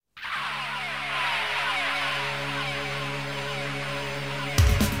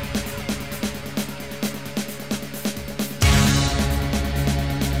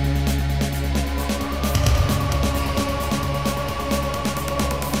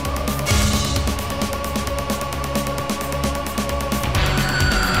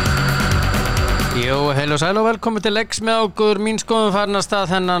Jú, heil og sæl og velkomin til Leggs með okkur. Mín skoðum farin að stað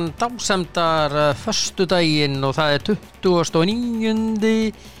þennan dásemdar föstudaginn og það er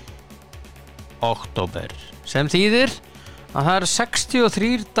 29. október sem þýðir að það er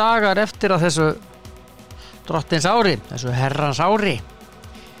 63 dagar eftir að þessu drottins ári, þessu herrans ári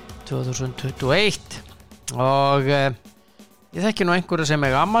 2021 og ég þekki nú einhverju sem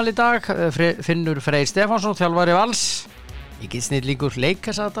eiga afmæli í dag. Finnur Freyr Stefánsson, þjálfari Vals, ekki snillingur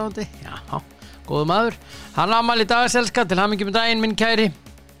leikasatándi, já, góðu maður. Hann afmæli í dag, selskap, til hamingju með daginn, minn kæri.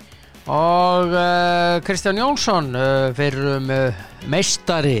 Og Kristján Jónsson, fyrrum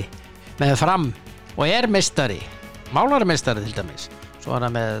meistari með Fram og er meistari, málarmeistari til dæmis. Svo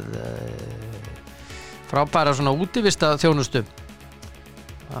hann með frábæra svona útivista þjónustu.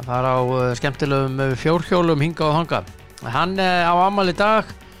 Það fara á skemmtilegum fjórhjólum hinga og þanga. Hann á afmæli í dag,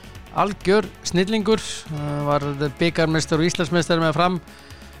 algjör snillingur, var bikarmeistari og Íslandsmeistari með Fram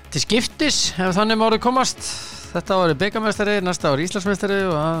til skiptis, ef þannig má orðið komast. Þetta var bikarmeistari, næsta var Íslandsmeistari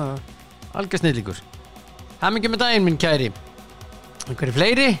og algjör snillingur. Hamingju með daginn, minn kæri. Einhverjir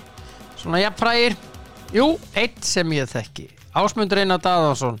fleiri, svona jafnfrægir? Jú, einn sem ég þekki, Ásmundur Einar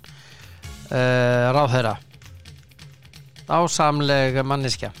Daðason, ráðherra. Dásamleg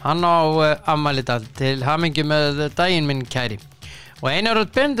manneskja. Hann á afmæli í dag, til hamingju með daginn, minn kæri. Og Einar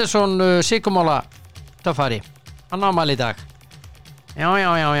Örn Benediktsson, sykumóla töffari, hann á afmæli í dag. Já.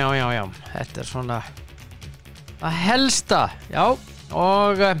 Þetta er svona að helsta, já.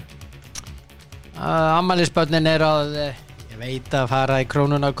 Og afmælisbörnin er að, ég veit, að fara í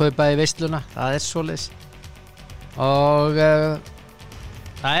Krónuna að kaupa í veisluna. Það er svoleiðis. Og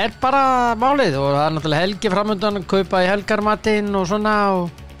það er bara málið og það er náttúrulega helgi framundan að kaupa í helgarmatinn og svona og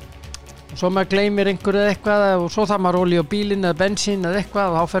svo maður gleymir einhverju eða eitthvað og svo þarf maður olíu á bílinn eða bensín eða eitthvað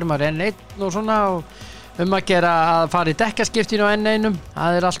og þá fer maður N1 og svona og að gera að fara í dekkaskiptinu á N1.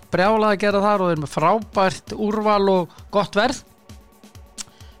 Það er allt brjálað að gera þar og er með frábært úrval og gott verð.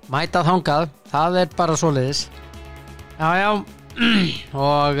 Mæta þangað, það er bara svoleiðis. Já.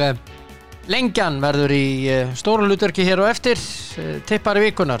 Og Lengjan verður í stóru hlutverki hér og eftir. Tippari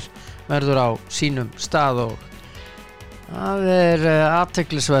vikunar verður á sínum stað og það er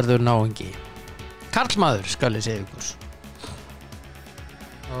athyglisverður náungi. Karlmaður skal ég segja ykkur.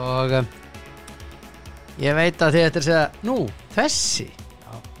 Og ég veit að þið ættir að segja, nú, þessi.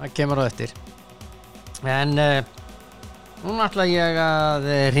 Já, það kemur á eftir. En núna ætla ég að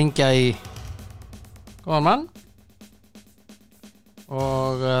hringja í góðan mann.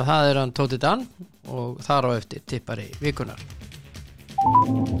 Og það er hann Tóti Dan og þar á eftir tippari vikunar.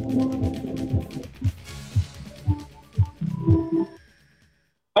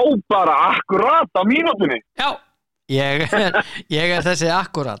 Ó, bara akkurat á mínútunni. Já, ég er þessi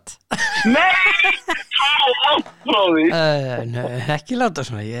akkurat. Nei, svo áttróði. Nei, ekki láta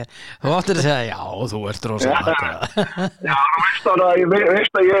svona. Þú áttir að segja, já, þú ert rosa akkurat. Já, ég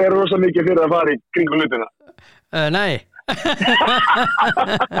veist að ég er rosa mikið fyrir að fara í kringum hlutina. Nei.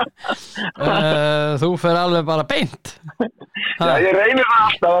 Þú fer alveg bara beint. Já, ég reynir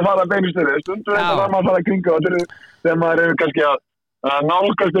alltaf að fara beint í stöðu. Stundum þetta var maður að fara kringu og þegar maður er kannski að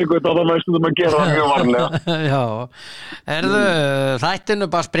nálgast eitthvað þá maður stundum að gera það mjög varlega. Já. Erðu þættinu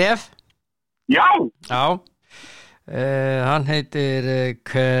bara bref? Já. Hann heitir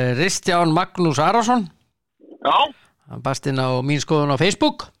Kristján Magnús Arason. Já. Hann barst inn á mín skoðun á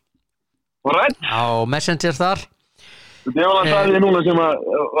Facebook. Right. Á Messenger þar. Ég var að sagði núna sem að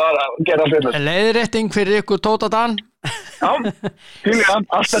var að gera fyrir. Leiðrétting fyrir ykkur Tóta Dan. Já, til í það,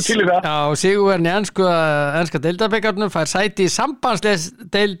 alltaf til í það. Já, sigurverðin í enska deildabikarnum fær sæti í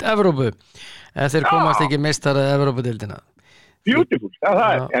sambandsdeild Evrópu. Þeir komast ekki meistari Evrópudeildina. Beautiful, já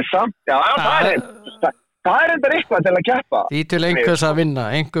það er samt, já það er enda eitthvað til að keppa. Því til einhvers að vinna,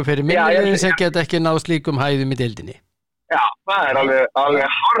 einhver fyrir minnilegin sem get ekki náð slíkum hæðum í deildinni. Já, það er alveg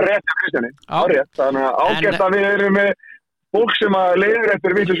hárrétt af Kristjáni, hárrétt, þannig að ágætt að við erum með fólk sem að leiður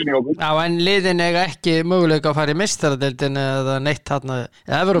eftir vitlusinni okkur. Já, en liðin eiga ekki möguleika að fara í meistaradeildin eða neitt þarna,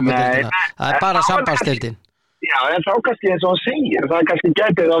 Evrópudeildina, það er bara sambandsdeildin. Já, en þá kannski eins og hann segir, það kannski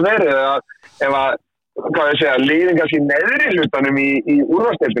getið að verið að ef að, hvað ég segja, liðin kannski neðri hlutanum í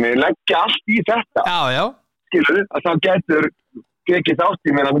úrvarsdeildinni leggja allt í þetta. Já. Skilur, að þá getur ekki þátt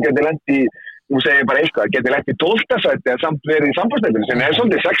í meðan þú getur lent í Þú segir bara eitthvað, getur lett í 12. sæti en samt verið í sambandsdeildinni sem er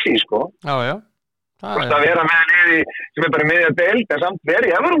svolítið sexy, sko. Já. Það vera með liði sem er bara miðja deild en samt verið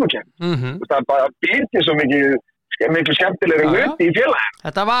í Evrópukeppni. Það bara býr til svo miklu skemmtilegri hluti í félaginu.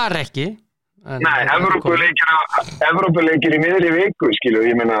 Þetta var ekki. Nei, Evrópuleikir í miðri viku, skilu,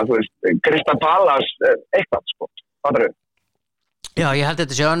 ég meina, þú veist, Crystal Palace, eitthvað, sko. Já, ég held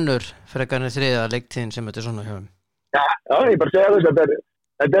þetta sé önnur frekar en þriðja leiktíðin sem þetta er svona hjá. Já, ég bara segja þess að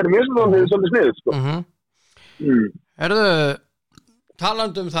þetta mér svolítið sniðugt, sko. Herðu,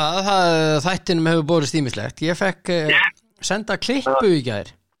 talandi það þættinum hefur borist ýmislegt. Ég fekk senda klippu í gær.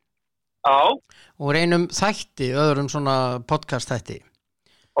 Já. Og einum þætti, öðrum svona podcast þætti.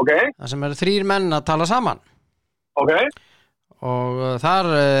 Ok. Það sem eru 3 menn að tala saman. Ok. Og þar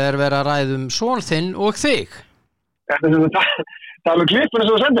verið að ræða son þinn og þig. Þetta sem þú tala klippuna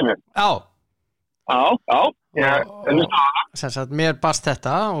sem þú sendir mér? Já. Ég hlusta á það. Sem sagt, mér barst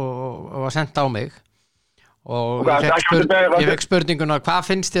þetta og var sendt á mig. Og ég fekk spurninguna, hvað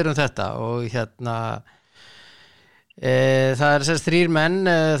finnst þér þetta? Og það er 3 menn,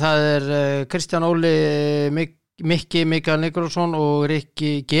 það er Kristján Óli, Mikki Mikael Nikolásson og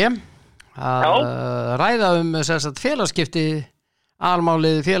Rikki G að ræða félagskipti,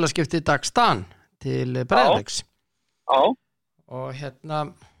 almálið félagskipti Dagstan til Breiðabliks. Og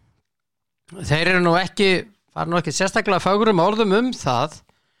þeir eru fara ekki sérstaklega fögrum orðum það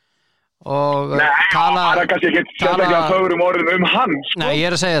og það er kannski ekki sérstaklega fögrum orðum hann, sko. Nei, ég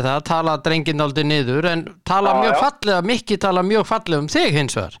er að segja það, tala drenginn aldrei niður en tala mjög fallega, Mikki tala mjög fallega þig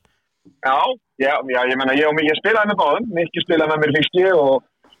hins vegar. Já, ég meina ég spilaði með báðum, Mikki spilaði með mér fyrsti og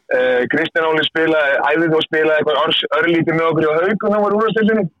Kristján Óli æfði og spilaði eitthvað örlítið með okkur í Haukum á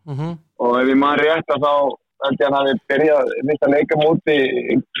úrvalsdeildinni og ef ég man rétt að þá held ég hann hafi byrjað að leika móti,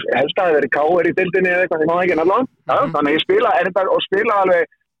 helst að það hafi verið KR í deildinni eða eitthvað, ég má ekki allavega. Þannig ég spilaði alveg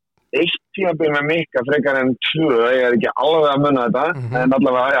 1 tímabil með Mikka frekar en 2, ég er ekki alveg að munna þetta, en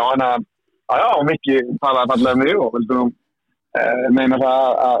allavega, og Mikki talaði fallega um mig og vildi meina það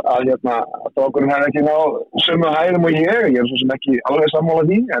að strákurinn hefði ekki náð sömu hæðum og ég er svo sem ekki alveg sammála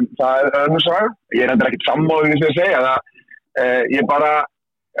því, en það er önnur saga. Ég er ekkert sammála því að segja það, ég bara,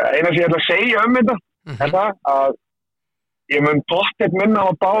 eina sem ég ætla að segja þetta, er það að ég mun pottþétt minna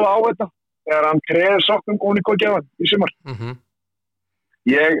að báða á þetta þegar hann treður sokknum ofan í kókjaðan í sumar.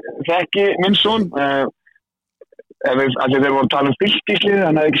 Ég þekki minn son, þeir voru að tala fylkislið,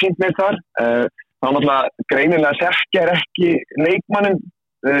 hann hefði ekki sýnt mér þar, þá náttúrulega greinilega þekkjar ekki leikmanninn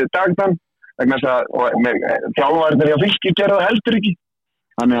Dagstan, vegna þess að þjálfarnir hjá Fylki gerðu það heldur ekki.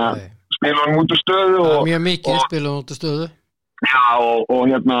 Þannig að spila hann út úr stöðu. Mjög mikið spila hann út úr stöðu. Já, og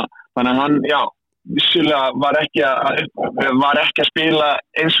þannig að hann, vissulega var ekki að spila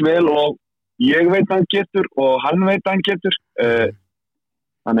eins vel og ég veit hann getur og hann veit hann getur.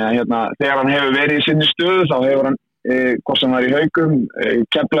 Þannig að þegar hann hefur verið í sinni stöðu þá hefur hann, hvort sem var í Haukum,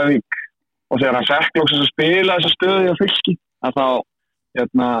 Keflavík og þegar hann fekk loksins að spila þessa stöðu á Fylki, að þá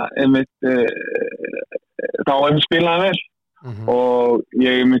einmitt spilaði hann vel og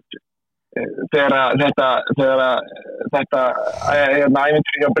ég einmitt þegar þetta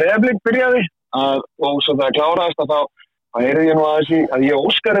ævintýri á Breiðablik byrjaði og svo það kláraðist að þá heyrði ég nú að ég og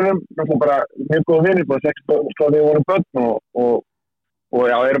Óskar erum bara mjög góða vinir, bara þekkt frá því við vorum börn og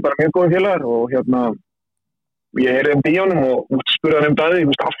erum bara mjög góða félagar og ég heyrði bíónum og spurði hann það,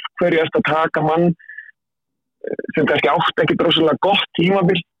 af hverju ertu að taka mann sem kannski átti ekki droslega gott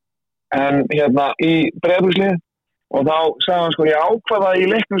tímabil en í Breiðabliksliði og þá sagði hann ég ákvaða í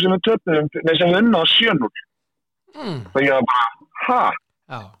leiknum sem við töpum þess að unna á 7-0 og ég var bara,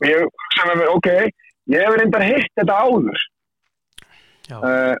 og ég sagði mér, ok, ég hef reyndar hitt þetta áður.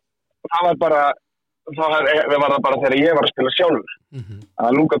 Það var bara þegar ég var að spila sjálfur.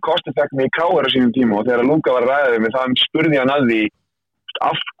 Að Luka Kosti fekk mig í KR á sínum tíma og þegar Luka var að ræða við mig, þá spurði hann að því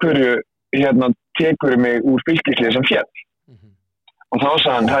af hverju tekur mig úr fylkislið sem féll. Og þá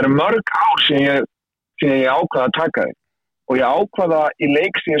sagði hann, það eru mörg ár sem ég ákvaða að taka þig. Og ég ákvaða í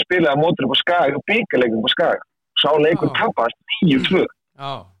leik sem ég spilaði á mótur upp á Skaga og bikarleikum upp á Skaga. Sá leikur tapast 10-2.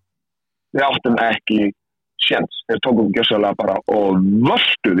 Við áttum ekki séns. Þeir tókum gjörsamlega bara og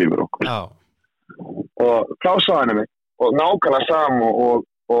völduð yfir okkur. Og þá sagði hann mig og nákvæmlega sam og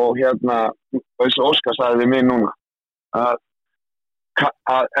eins og Óskar sagði við mig núna að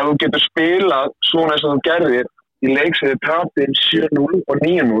ef þú getur spilað svona eins og þú gerðir í leik sem þið tapir 7-0 og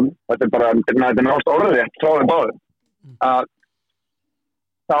 9-0, þetta er bara nátt orðrétt frá þeim báðum að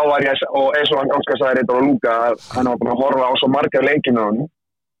þá var ég, og eins og Óskar sagði þetta og Luka, að hann var bara að horfa á svo margar leiki með honum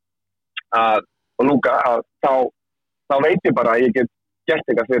og Luka, að þá veit ég bara að ég get gert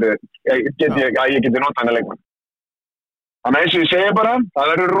eitthvað fyrir að ég geti notað hann að leikmann. Þannig eins og ég segi bara, það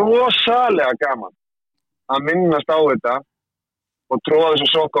verður rosalega gaman að minnast á þetta og tróða þessu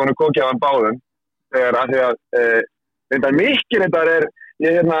sokkánu kókjaðan báðum þegar að því að þetta mikið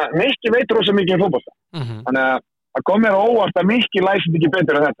þetta mikið veit rosa mikið um fótbolta. Þannig að það kom mér óvart að mikið læsið ekki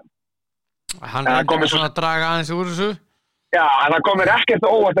betur en þetta. Hann er ekki svona að draga aðeins úr þessu? Já, en það kom mér ekkert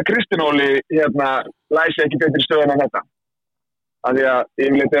óvart að Kristján Óli læsið ekki betur stöðan en þetta. af því að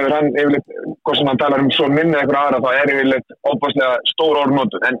yfirleitt, hvort sem hann talar son minn eða einhver aðra, þá yfirleitt óbúslega stór orð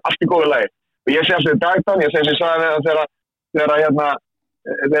notuð, en allt í góðu lagi. Og ég segi alltaf í dagtann, ég sagði það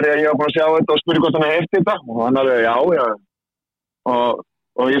þegar ég var búin að sjá þetta og spurði hvort hann hefði þetta, og hann alveg, já.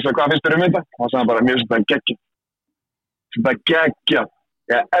 Og ég sagði, hvað finnst þér þetta? Og hann sagði bara, mér finnst þetta geggjað. Þetta geggjað.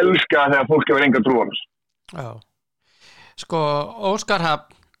 Ég elska þegar fólk hefur enga trú á hans. Já. Sko, Óskar Hrafn,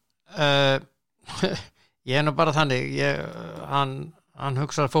 ég nú bara þannig, hann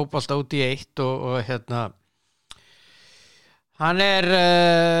hugsar fótbolta út í eitt og hann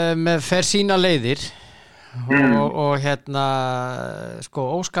fer sína leiðir og sko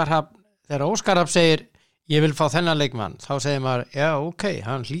Óskar Hrafn, þegar Óskar Hrafn segir ég vil fá þennan leikmann, þá segir maður já, ok,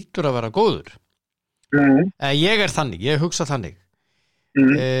 hann hlýtur að vera góður. Ég þannig, ég hugsa þannig.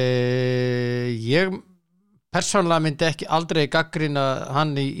 Ég persónulega myndi ekki aldrei gagnrýna hann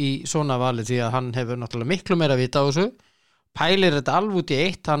í svona vali því að hann hefur náttúrulega miklu meira að vita á þessu, pælir þetta alveg út í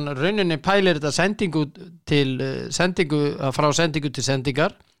eitt, hann rauninni pælir þetta frá sendingu til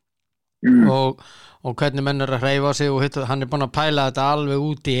sendingar og hvernig menn að hreyfa sig og hann búinn að pæla þetta alveg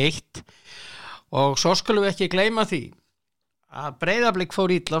út í eitt og svo skulum við ekki gleyma því að Breiðablik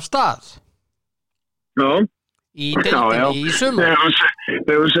fór illa af stað í deildinni í sumar.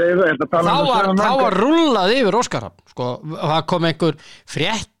 Þá var rullað yfir Óskar Hrafn, sko, það kom einhver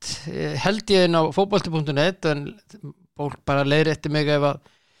frétt held ég inn á fótbolti.net en fólk bara leiðrétti mig ef að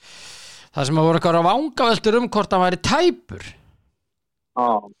það sem að voru eitthvað vangaveltur hvort hann væri tæpur.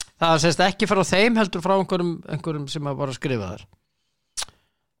 Það sést ekki frá þeim heldur frá einhverjum sem að voru að skrifa þar.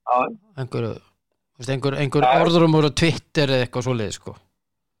 Einhver orðrum úr Twitter eða eitthvað svoleiðis, sko.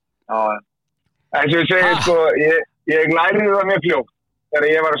 En sem ég segi, sko, ég lærði það mjög fljótt þegar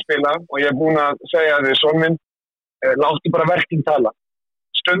ég var að spila og ég búinn að segja því son minn, láttu bara verkin tala.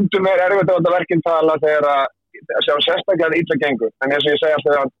 Stundum erfitt að láta verkin tala þegar að sjá sérstaklega illa gengur. En eins og ég segi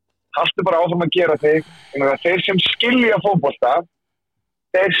alltaf að haltu bara áfram að gera þig, þeir sem skilja fótbolta,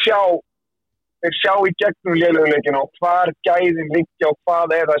 þeir sjá í gegnum léleguleikina og hvar gæðin liggja og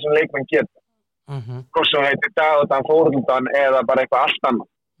hvað það sem leikmenn geta. Hvort sem heitir dagotan, fórhundan eða bara eitthvað allt annað.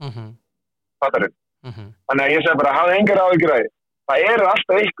 Fattarðu? Þannig að ég segi bara, hafðu engar áhyggjur af því. Það eru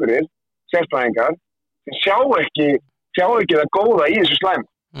alltaf einhverjir sérfræðingar sem sjá ekki það góða í þessu slæma.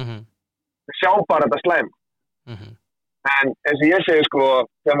 Sjá bara þetta slæma. En eins og ég segi, sko,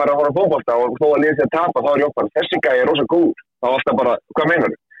 þegar maður er að horfa fótbolta og þó að liða því að tapa, þá er ég bara, þessi gæi er rosa góður. Þá alltaf bara, hvað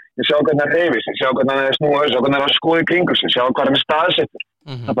meinar þú? Ég sjá hvernig hann hreyfir sig, sjá hvernig hann er snúa þessu, sjá hvernig hann er að skoða í kringu sig, sjá hvað hann er staðsettur.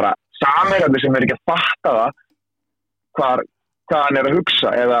 Það er bara sameirandi sem er ekki að fatta það hvað hann er að hugsa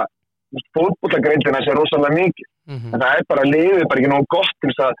eða fótboltagreindina sé rosalega mikið. En það er bara liðið bara ekki nógu gott til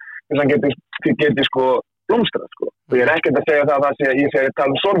þess að hann geti sko blómstrað, sko. Og ég er ekkert að segja það sé ég segi að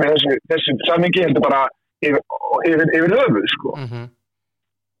tala svona þessu samhengi heldur bara yfir höfuð, sko.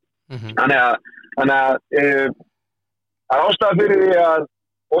 Þannig að ástæða fyrir því að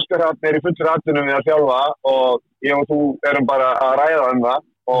Óskar Hrafn er í fullri atvinnum við að þjálfa og ég og þú erum bara að ræða það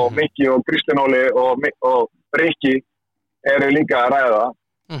og Mikki og Kristján Óli og Rikki eru líka að ræða það.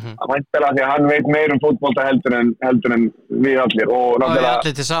 Það væntanlega því að hann veit meir fótbolta heldur en við allir og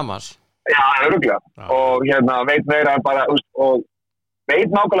allir til samans. Já, örugglega. Og veit meira bara og veit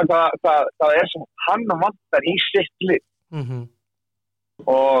nákvæmlega hvað er sem hann vantar í sitt lið.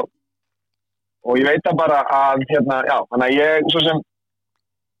 Og ég veit það bara að þannig að ég svo sem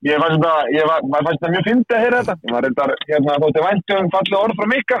ég fannst það mjög fyndið að heyra þetta. Ég var reyndar þótti væntu falleg orð frá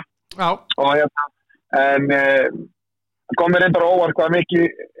Mikka. Já. Og en kom mér reyndar óvart hvað Mikki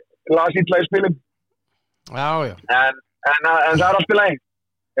las illa í spilum. Já. En það er allt í lagi.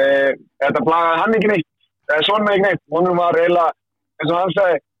 Þetta plagaði hann ekki neitt. Svona ekki neitt. Honum var eiginlega, eins og hann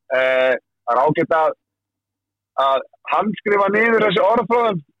sagði, það er ágætt að hann skrifa niður þessi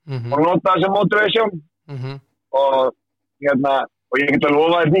orðfróðum og nota þessi motivation. Og ég get að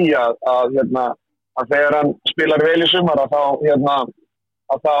lofa þér því að þegar hann spilar vel í sumar að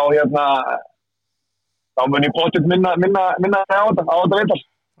þá mun ég potið minna á þetta veital.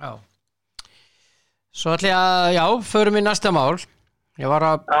 Já. Svo ætla ég að, förum í næsta mál. Ég var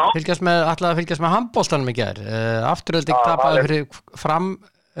að fylgjast með handboltanum í gær. Afturölding tapaði fyrir Fram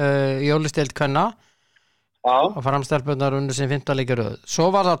í Ólisteild kvenna og Framstelpurnar unnu sin 5. leik í röð.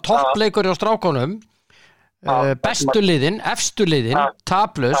 Svo var það toppleikur hjá strákonum. Bestu liðin, efstu liðin,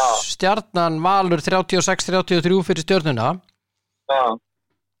 taplaus, Stjarnan Valur 36-33 fyrir Stjörnuna.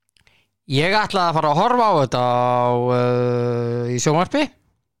 Ég ætlaði að fara að horfa á þetta í sjónvarpi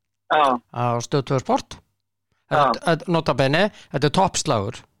á Stöð 2 Sport. Nota bene, þetta er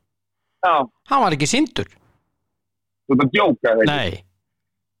toppslagur. Hann var ekki sýndur. Þú ert að djóka, Nei.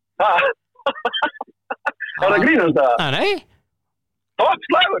 Var það grínast það? Nei.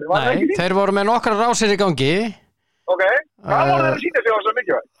 leikurinn, var það ekki því? Þeir voru með nokkra rásir í gangi. Ok, hvað voru þeir að sína sig á svo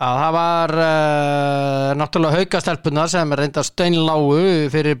mikið? Það var náttúrulega Haukastelpuna sem reynda steinlágu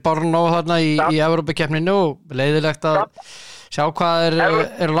fyrir Bornó þarna í Evrópukeppninu og leiðilegt að sjá hvað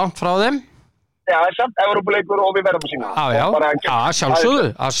er langt frá þeim. Já, samt Evrópuleikur og við verðum að sína. Að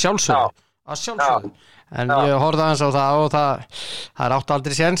sjálfsögðu. En ég horfði aðeins á það og það er átt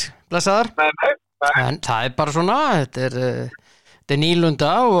aldrei séns, blessaðar. Nei. En það er bara svona, þetta er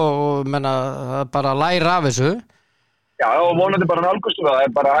nýlunda og menna, bara læra af þessu. Já, og vonandi bara nálgustu það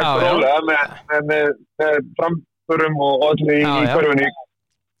er bara hægt og rólega með framförum og öllu í hverfunni.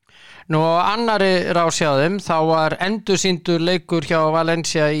 Nú annari rásjáðum, þá var endursýndur leikur hjá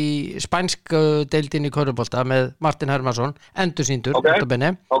Valencia í spænsku deildinni í körfubolta með Martin Hermansson, endursýndur. Ok.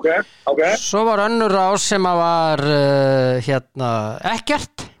 Svo var önnur rás sem var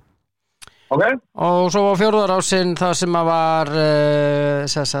ekkert. Okay. Og svo var fjórðarásinn það sem var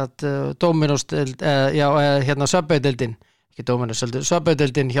Dominos Subway-deildin ekki Dominos,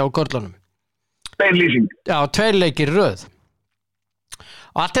 Subway-deildin hjá körlunum. Beinlýsing. Já, 2 leikir í röð.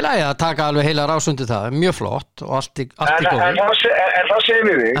 Og allt í lagi að taka alveg heila rásundi það, mjög flott og allt í góðu. En það segir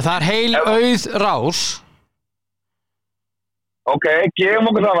við þig. En það er heil auð rás. Ok, gefum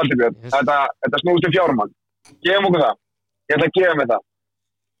okkur það, Valdi Björn. Þetta snúist til fjármann. Gefum okkur það. Ég ætla að gefa mig það.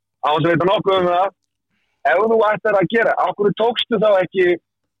 Áður að veita nokkuð það. Ef þú ættir að gera, okkur tókstu þá ekki,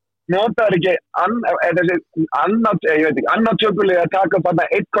 notaður ekki annað tökulið að taka upp þarna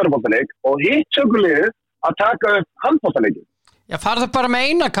 1 körfuboltaleik og hitt tökulið að taka upp handboltaleiki. Já, farðu bara með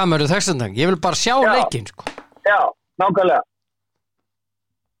eina kameru þessum. Ég vil bara sjá leikinn, sko. Já, nákvæmlega.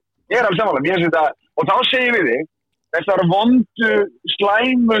 Ég er alveg samanlega, mér finnst þetta, og þá segir við þig, þessar vondu,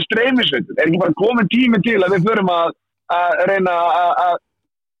 slæmu streymisveitur, er ekki bara komin tími til að við förum að reyna að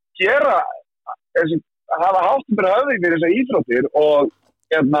gera, að hafa háttum fyrir höfðing fyrir þessar íþróttir og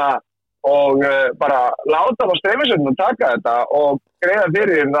bara láta á streymisveitunum taka þetta og greiða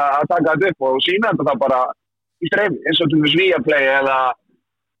fyrir að taka þetta upp og sína þetta þá bara í streymi, eins og til þess Viaplay eða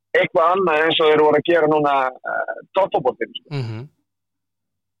eitthvað annað eins og þeir voru að gera núna toppfótboltinn.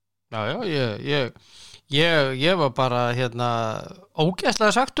 Ég var bara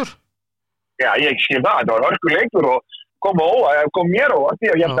ógeðslega sagtur. Já, ég skil það, þetta var hörkuleikur og kom mér óvart því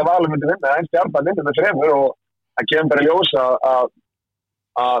að ég held að Valur myndi vinna, en Stjarnan myndi með 3 og það kemur bara ljós að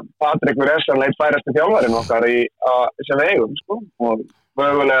Patrik Viressan leit færasti þjálfarinn okkar sem við eigum, sko, og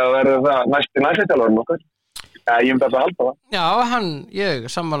mögulega verður það næsti þjálfarinn okkar. Ég myndi að halda það. Já, ég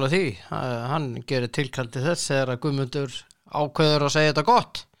sammála því. Hann gerir tilkaldi þess þegar að Guðmundur ákveður að segja þetta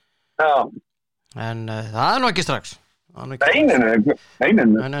gott. Já. En það er nú ekki strax. Nei,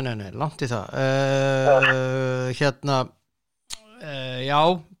 langt í það. Já,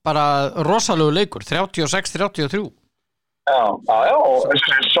 bara rosalegu leikur, 36-33. Já, og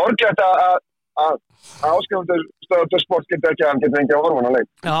sorglegt að áskrifundur stöður sport getur ekki að horfa á leik.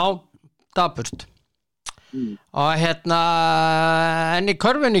 Já, dapurt. Og en í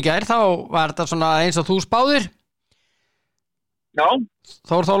körfunni í gær þá var þetta svona eins og þú spáðir. Já.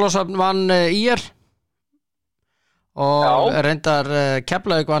 Þór Þórðarsson vann ÍR og reyndar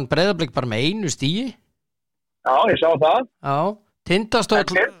Keflavík vann Breiðablik bara með 1 stigi. Já, ég sá það. Já, Tindastóll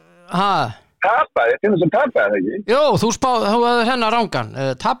tapaði, Tindastóll tapaði ekki. Jú, þú hefði hennar rangan,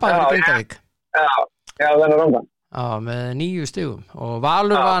 tapaði með Grindavík. Já, hennar rangan. Já, með 9 stigum og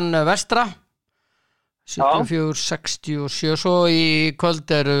Valur vann Vestra 74-67. Svo í kvöld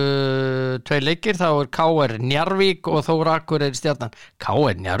eru 2 leikir, þá er KR Njarðvík og Þór Akureyri Stjarnan.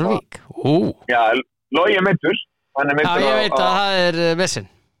 KR Njarðvík? Já, Logi er meiddur. Já, ég veit að það er vesen.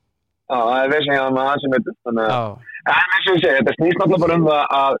 Já, það er vesen hjá hann að hans er meiddur. En eins og ég segi, þetta snýst náttúrulega bara það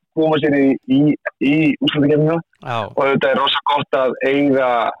að koma sér í úrslitakeppnina og þetta er rosa gott að eiga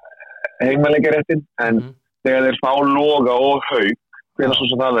heimaleikaréttin, en þegar þeir fá Loga og Hauk, hvernig svo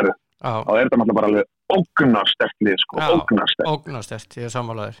sem það verður, þá er þetta náttúrulega bara alveg ógnarsterkt lið, sko, ógnarsterkt, ég er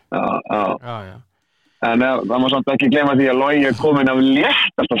sammálaður. Já. En það má samt ekki gleyma því að Logi er komin af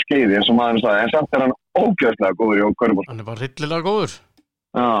léttasta skeiði eins og maður sagði, en samt er hann ógeðslega góður í körfubolta. Hann er bara hryllilega góður.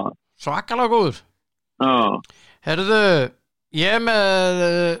 Já. Svakalega góður. Já. Herðu, ég er með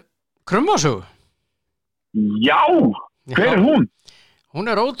Krummasögu. Já, hver er hún? Hún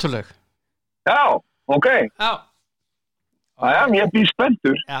er ótrúleg. Já, ok. Já. Já, ég býð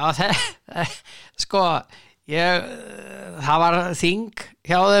spenntur. Já, sko, það var þing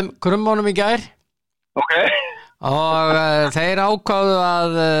hjá þeim Krummunum í gær. Ok. Og þeir ákváðu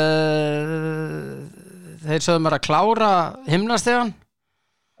að þeir sögðu mér að klára himnastegan.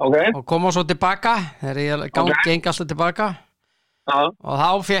 Ok. Og koma svo tilbaka, þegar ég geng alltaf tilbaka. Og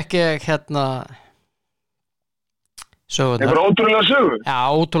þá fekk ég sögurnar. Einhver ótrúlega sögu? Já,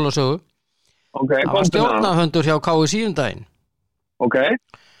 ótrúlega sögu. Ok, það var stjórnarfundur hjá KSÍ daginn. Ok.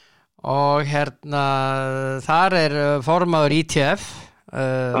 Og þar formaður ITF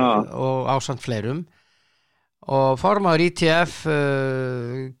og ásamt fleirum. Og formaður ITF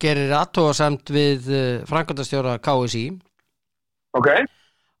gerir athugasemd við framkvæmdastjóra KSÍ. Ok.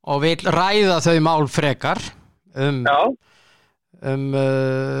 Og vill ræða þau mál frekar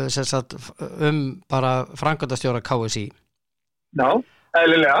bara framkvæmdastjóra KSÍ. Já,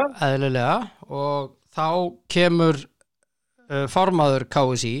 eðlilega. Og þá kemur formaður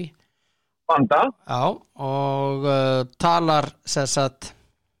KSÍ Vanda. Já, og talar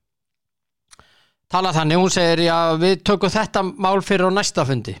þannig, hún segir já, við tökum þetta mál fyrir á næsta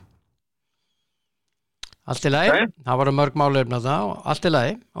fundi. Allt í lagi, það voru mörg málefni það, allt í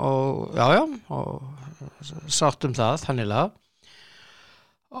lagi og og sátt það þannilega.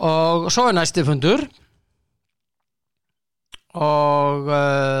 Og svo næsti fundur og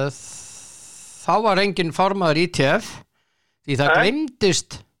þá var engin formaður ITF því það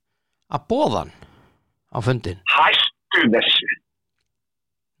gleymdist að boða hann á fundin. Hættu þessu.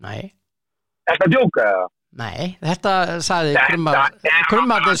 Nei. Þetta djóka eða? Nei, þetta sagði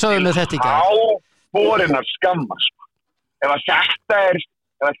Krummarnir sögðu með þetta í gær. Áborinnar skammar. Ef þetta er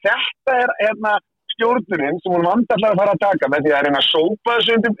stjórnunin sem hún vandarlega að fara að taka með því að reyna að sópa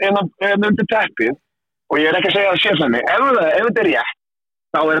þessu undir teppið og ég er ekki að segja það sé þannig. Ef þetta er rétt,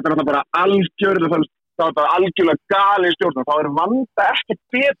 þá er þetta náttúrulega bara algjörlega galið stjórnum. Þá er Vanda ekki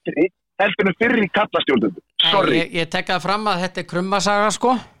betri heldur en fyrir kallastjórnunum. Sorry. Ég tek það fram að þetta er krummasaga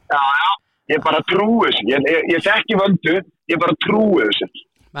sko. Já. Ég bara trúi þessu. Ég þekki Vöndu, ég bara trúi þessu.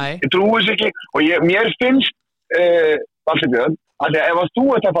 Nei. Ég trúi þessu ekki og mér finnst Valtibjörn, að ef þú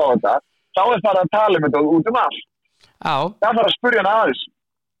ert að fá þetta, þá er það að tala um þetta út allt. Já. Það þarf að spyrja hann aðeins.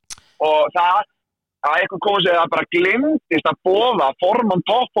 Og það að eitthvað komið sér að bara glimtist að boða formann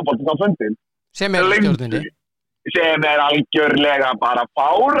toppfótbolta á fundin. Sem er stjórninni. Sem er algjörlega bara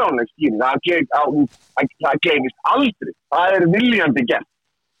fáránleg skýring. Það gleymist aldrei. Það er viljandi gert.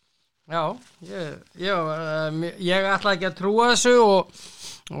 Já, ég ætla ekki að trúa þessu og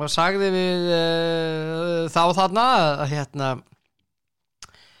sagði við þá þarna að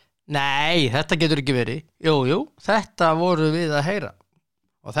nei, þetta getur ekki verið. Jú, þetta voru við að heyra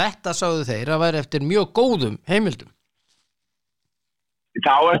og þetta sögðu þeir að væri eftir mjög góðum heimildum.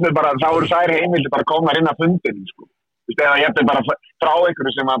 Þá eru þær heimildir bara komnar inn að fundin sko. Þú veist, eða ég er bara frá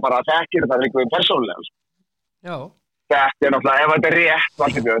einhverju sem að bara þekkir þetta eitthvað persónulega sko. Já. Þetta er náttúrulega, ef þetta er rétt,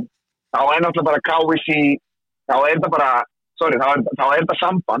 Valtibjörn, þá er náttúrulega bara KSÍ, þá er þetta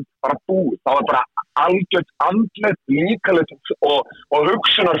samband bara búið, þá er bara algjört, andlegt, líkalegt og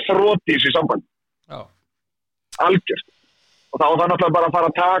hugsunar þroti í þessu sambandi. Já. Algjört. Og þá er það náttúrulega bara að fara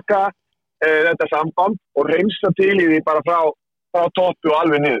að taka þetta samband og reynsa til í því bara frá toppu og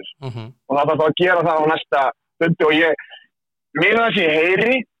alveg niður. Og það þarf að gera það á næsta fundi og mér að ég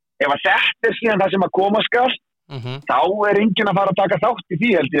heyri, ef að þetta er síðan það sem að koma skal, þá er enginn að fara að taka þátt í því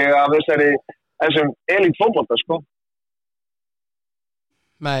held ég af þessum elitfótbolta sko.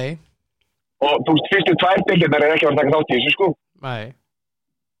 Nei. Og þú veist, fyrstu 2 deildirnar er ekki að fara að taka þátt í þessu sko. Nei.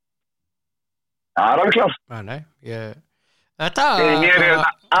 Það er alveg klart. Nei, Mér er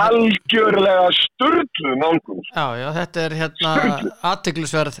algjörlega sturlu nálgun. Já, þetta er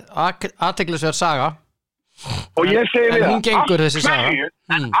athyglisverð saga. Og ég segi við hún gengur þessi saga.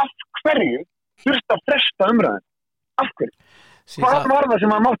 Af hverju þurft að fresta umræðin? Af hverju? Hvað var það sem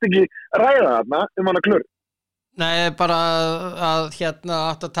maður mátti ekki ræða þarna hana klur? Nei, bara að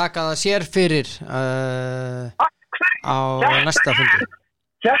átt að taka það sér fyrir á næsta fundi.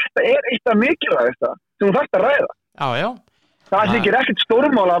 Þetta er eitt af mikilvægasta sem þú þarft að ræða. Já. Það þykir ekkert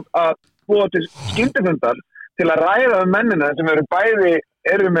stórmál að búa til skyndifundar til að ræða mennina sem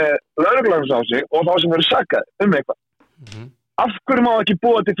eru með lögreglunáms á sig og þá sem eru sakað eitthvað. Af hverju má ekki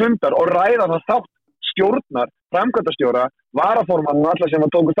búa til fundar og ræða það þátt stjórnar, framkvæmdastjóra, varaformann og alla sem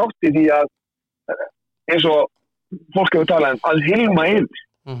að tóku þátt í því að eins og fólk hefur talað að hilma yfir.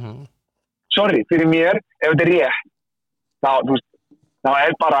 Sorry, fyrir mér, ef þetta er rétt, þá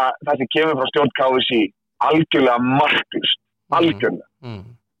er bara það sem kemur frá stjórn KSÍ algjörlega markvist. Algjörlega.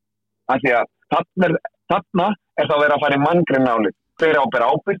 Af því að þarna er það að vera að fara í manngreinaálið. Hver á að bera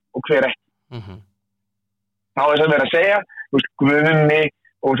ábyrgð og hver ekki. Þá er það verið að segja, Guðni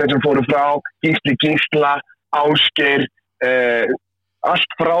og þeir sem fóru frá, Gísla, Ásgeir,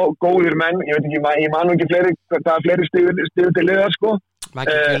 allt frá góðir menn, ég veit ekki, ég man ekki fleiri stigur til liðar, sko.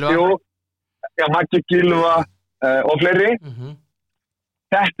 Maggi Gylfa og fleiri.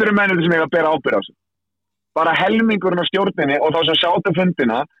 Þetta eru mennir sem eiga að bera ábyrgð á sig. Bara helmingurinn á stjórninni og þá sem sátu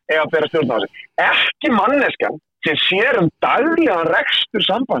fundina eiga að bera stjórn á sig. Ekki manneskjan sem sér daglegan rekstur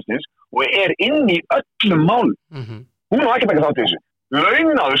sambandsins og inn í öllum málum. Hún á ekki taka þátt í þessu.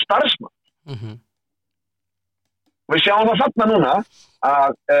 Launaður starfsmann. Og við sjáum það þarna núna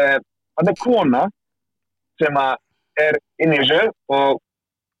að það kona sem inn í þessu og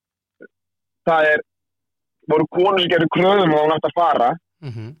það voru konur sem gerðu kröfum og hún átti að fara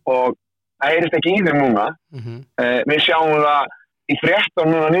og það heyrist ekki í þeim núna. Við sjáum það í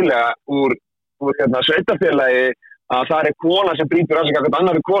fréttum núna nýlega úr sveitarfélagi að það kona sem brýtur af sig gagnvart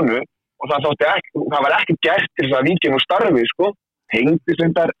annarri konu og það var ekki gert til þess að víkja úr starfi, sko. Hengdist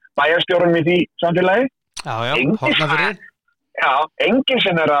reyndar bæjarstjórinn í því samfélagi. Já, Hornafirði. Já, enginn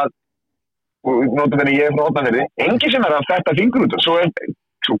sem að, og notum við ég frá Hornafirði, enginn sem að þetta fingur út.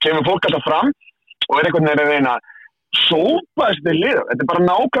 Svo kemur fólk alltaf fram og einhvern veginn að reyna að sópa þessi til liða. Þetta bara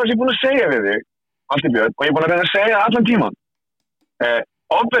nákvæmlega sem ég er búin að segja við þig, Valtý Björn, og ég er búin að reyna að segja allan tíman.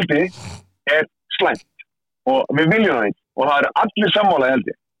 Ofbeldi slæmt og við viljum það ekki og það allir sammála held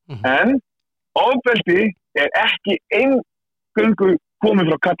ég. En ofbeldi ekki eingöngu komið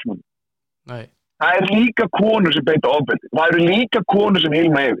frá karlmönnum. Nei. Það líka konur sem beita ofbeldi. Það líka konur sem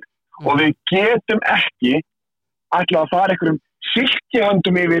hilma yfir. Og við getum ekki ætla að fara einhverjum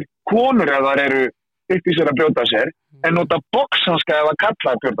silkihöndum yfir konur ef þar eru upp í sér að brjóta sér en nota boxhanska ef að kalla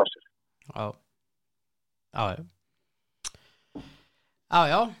að brjóta sér.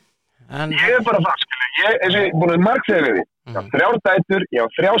 Já. En ég bara það, eins og ég búin að margþegja við því. Ég á 3 dætur, ég á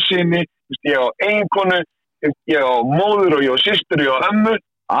 3 syni, ég á eiginkonu, ég á móður og ég á systur og ég á ömmu,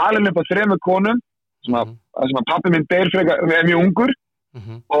 alveg upp á 3 konum sem að pappi minn ber frekar mjög ungur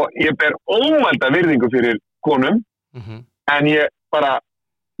og ég ber ómælda virðingu fyrir konum en ég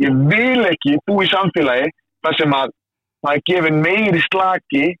vil ekki búa í samfélagi þar sem að það gefur meiri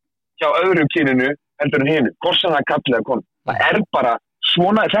slaki hjá öðrum kyninu heldur en hinu, hvort sem það kallir konum. Það bara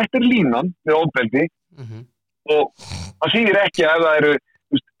svona, þetta línan við ofbeldi og það þýðir ekki að það eru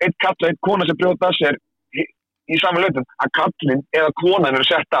einn kall og einn kona sem brjóta sér í saman lötum að kallinn eða konan eru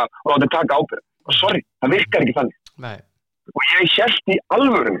sett af og það taka ábyrgð. Og sorry, það virkar ekki þannig. Nei. Og ég hélt í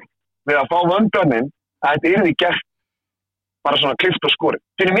alvörunni við að fá vöndbörnin að þetta yrði gert bara svona klippt og skorið.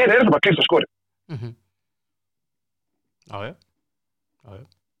 Fyrir mér þetta bara klippt og skorið. Já.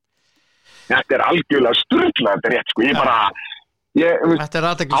 Þetta algjörlega sturlað, þetta rétt, sko. Þetta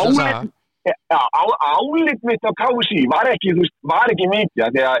athyglisverð saga. Álit mitt á KSÍ var ekki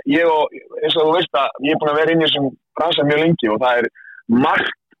mikið, því að ég eins og þú veist að ég er búin að vera inn í þessum bransa mjög lengi og það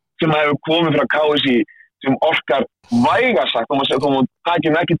margt sem hefur komið frá KSÍ sem orkar vægast sagt og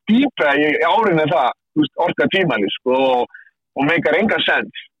takir ekki dýpra í árinni það, orkar tímanis og meikar engan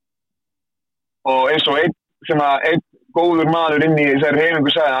sens. Og eins og einn góður maður inn í þessari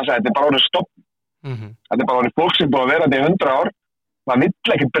hreyfingu sagði, hann sagði, þetta bara orðið stopp. Þetta bara orðið fólk sem búið að vera þetta í 100 ár, það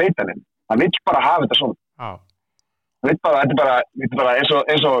vill ekki breyta henni. Það vill bara hafa þetta svona. Þetta er bara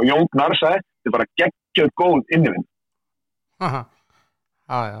eins og Jón Gnarr sagði, þetta er bara geggjöð góð innivinn.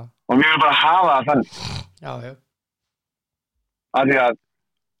 Og við viljum bara hafa það þannig. Já. Af því að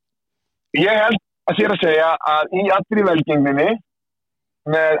ég held að sér að segja að í allri velgengninni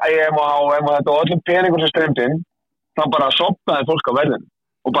með EM og HM og þetta og öllum peningur sem streymt inn, þá bara sofnaði fólk á verðinu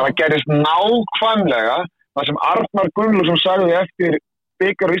og bara gerist nákvæmlega það sem Arnar Gunnlaugsson sagði eftir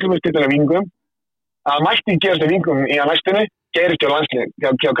bikar og Íslandsmeistaratitilinn í Vingum að mætti gerast í Vingum í næstunni gerist hjá landsliðinu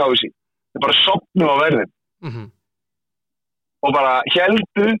hjá KSÍ. Það bara sofnuðu á verðinu og bara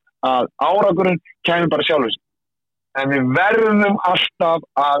héldu að árangurinn kæmi bara sjálfur. En við verðum alltaf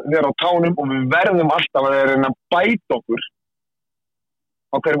að vera á tánum og við verðum alltaf að reyna að bæta okkur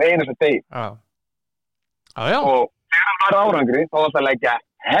á hverjum einasta degi. Já. Og þegar það var árangri þá var það að leggja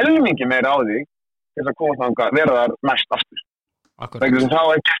helmingi meira á því til að koma þangað að vera þar næst aftur. Þegar þá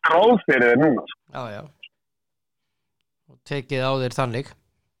gert ráð fyrir þér núna. Já. Og tekið á þér þannig.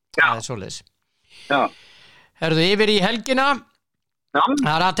 Já. Það svoleiðis. Já. Herðu yfir í helgina. Já.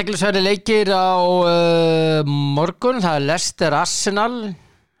 Það athyglisverðir leikir á morgun. Það Leicester Arsenal,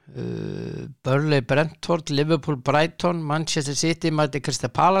 Burnley Brentford, Liverpool Brighton, Manchester City mæti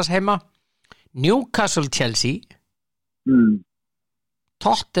Crystal Palace heima, Newcastle Chelsea,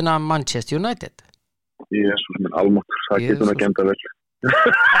 Tottenham Manchester United. Jesús minn almáttur, það getur að genda vel.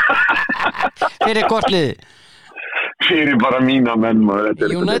 Fyrir hvort liði? Fyrir bara mína menn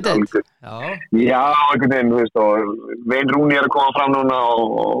United. Já, einhvern veginn, þú veist, og Wayne Rooney að koma fram núna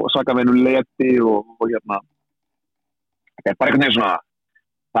og Saka Veinu Leti og hérna. Það bara einhvern veginn svona,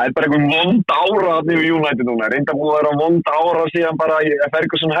 það bara einhvern vond ára þarna í United núna. Reynda búið að vera vond ára síðan bara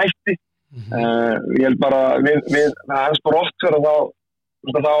Ferguson hætti. Ég held bara það hefst bara oft fyrir þá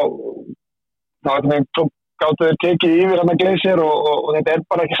einhvern veginn gáttu þeir tekið yfir hann að Glacier og þetta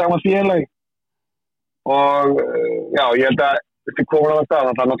bara ekki sama félagi. og já, ég held að þetta komur á það stað,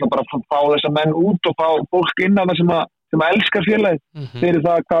 það er náttúrulega bara að fá þessa menn út og fá fólk inn að það sem elskar félagið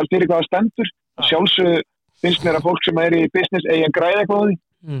fyrir hvað stendur. Sjálfsögðu finnst mér að fólk sem í business eigi að græða eitthvað á því,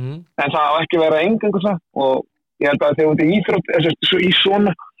 en það á ekki vera eingöngu það, og ég held að þegar þú ert í íþrótt í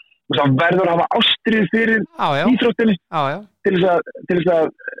svona, það verður að hafa ástríð fyrir íþróttinni til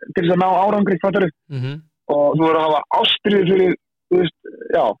þess að ná árangri, fattar þú? Og þú verður að hafa ástríð fyrir, þú veist,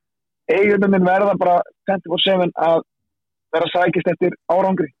 já, eigendurnir verða bara 24/7 að vera að sækist eftir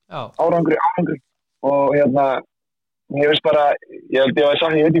árangri, og ég veist bara, ég veit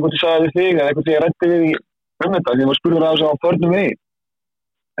ekki hvort ég sagði við þig, eða eitthvað ég rætti við þetta, því ég var spurður að þessu á förnum vegi,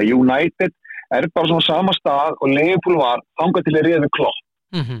 að United bara svona sama stað og Liverpool var þangað til réðu Klopp.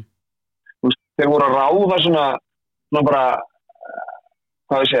 Þú veist, þeir voru að ráða svona bara,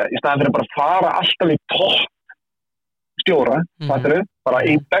 hvað ég segja, í staðan fyrir bara að fara alltaf í topp stjóra, bara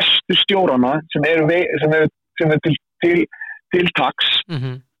í bestu stjórana sem eru til taks,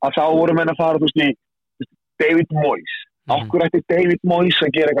 að þá voru menn að fara, þú veist, í David Moyes. Okkur ætti David Moyes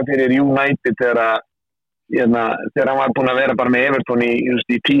að gera eitthvað fyrir United þegar hann var búinn að vera bara með Everton í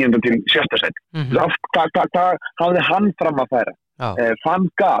 10. til 7. sæti. Hvað hafði hann fram að færa? Van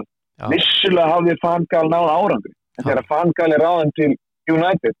Gaal. Vissulega hafði Van Gaal náð árangri. En þegar Van Gaal ráðinn til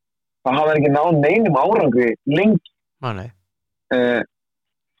United, þá hafði hann ekki náð neinum árangri lengi.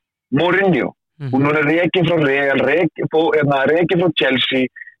 Mourinho. Hún er rekin frá Real, rekin frá Chelsea,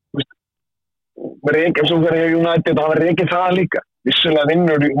 rekin svo fyrir United, og hann var rekin það líka. Vissulega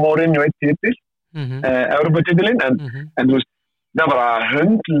vinnur Mourinho eitt titil, Evróputitilinn, en þú veist, það var bara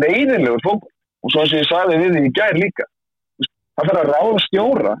hundleiðilegur fótbolti, og svo sem ég sagði við því í gær líka, það fyrir að ráða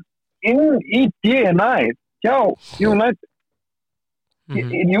stjóra inn í DNA-ið hjá United.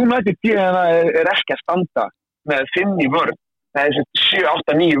 United DNA er ekki að standa með 5 í vörn, með þessi 7,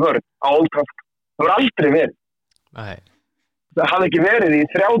 8, 9 vörn á Old Trafford. Það voru aldrei verið. Nei. Það hafði ekki verið í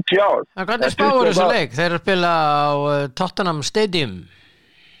 30 ár. Hvernig spáir þessu leik? Þeir eru að spila á Tottenham Stadium.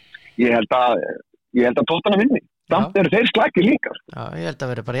 Ég held að Tottenham vinni. Samt eru þeir slækir líka. Já, ég held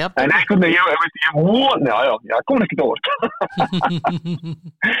að vera bara jafn. En ekkert með, ég vona, já, komur ekki dórt.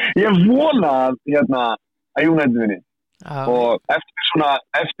 Ég vona að United vinni. Og eftir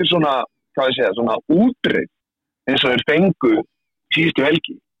svona, hvað ég segja, svona útreið, eins og þeir fengu síðustu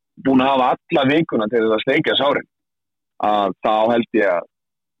helgi, búin að hafa alla vikuna til að steikja sárin, að þá held ég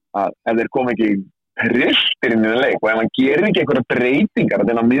að ef þeir kom ekki hristir inn í leik, og ef hann gerir ekki einhverja breytingar að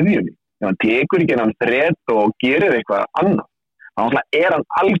þennan miðjunni, ef hann tekur ekki hann þrett og gerir eitthvað annað, þá er hann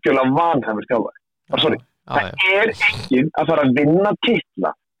algjörlega vanhæfur þjálfari. Það er enginn að fara að vinna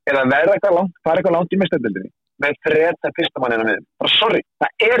titla eða verða eitthvað langt í meistaradeildinni með þrett að fyrsta mannina miðjum.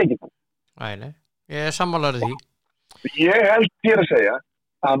 Það er ekki það. Nei, ég er sammálaður því. Ég held þér að segja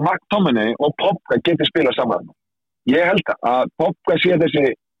að McTominay og Pogba getur spilað saman. Ég held að Pogba sé þessi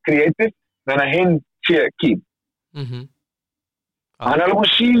creative, þannig að hinn sé Keane. Hann er alveg búin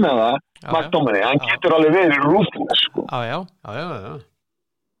að sína það, McTominay, hann getur alveg verið ruthless, sko. Já.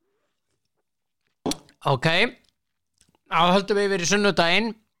 Ok, höldum við yfir í sunnudaginn.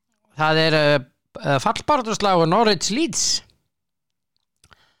 Það er fallbaráttuslagur Norwich Leeds.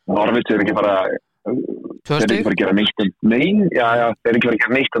 Norwich er ekki bara þeir eru ekki bara að gera neitt þeir eru ekki bara að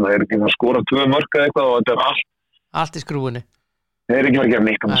gera neitt þeir eru ekki að skora 2 mörk eða eitthvað og þetta er allt í skrúfunni. Þeir eru ekki bara að gera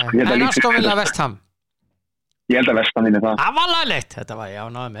neitt En Aston Villa West Ham. Ég held að West Ham vinni það. Það var lagleitt. Þetta var ég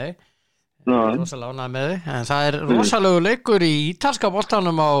ánægður með rosalega ánægður með þig, en það er rosalegu leikur í ítalska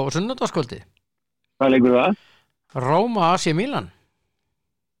boltanum á sunnudagskvöldi. Hvað leikur það? Roma AC Milan.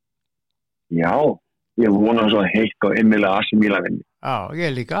 Já, ég vona svo heitt og innilega AC Milan vinni. Já,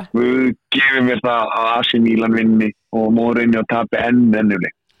 ég líka. Við gefum mér það að AC Milan vinni og Mourinho tapi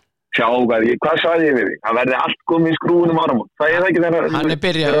ennuleg. Sjá hvað sagði ég við þig? Það verði allt komið í skrúfunum áramót. Það er ekki þeirra.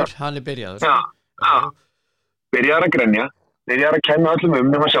 Hann er byrjaður. Já. Byrjaður að grenja, byrjaður að kenna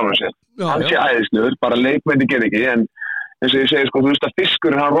öllum nema sjálfum sér. Hann sé æðislegur, bara leikmændi get ekki, en eins og ég segi, sko, þú veist að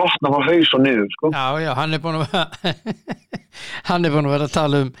fiskurinn hann rotna frá haus og niður, sko. Já, hann er búin að vera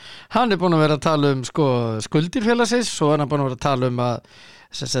að tala um sko skuldir félagsins, svo er hann búin að vera að tala um að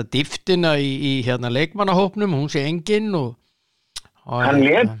dýftina í hérna leikmannahópnum, hún sé engin og hann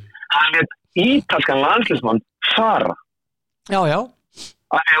lét ítalskan landsliðsmann fara. Já.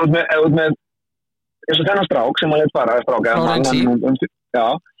 Ef út með eins og þennan strák sem hann lét fara, já.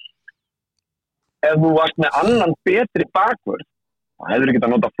 Ef þú varst með annan betri bakvörð, þá hefur ekki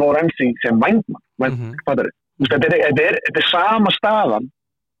að nota Florenzi sem vængmann. Þetta er sama staðan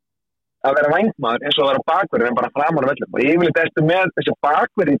að vera vængmaður eins og að vera bakvörð en bara framar á vellum. Og yfirleitt ertu með þessi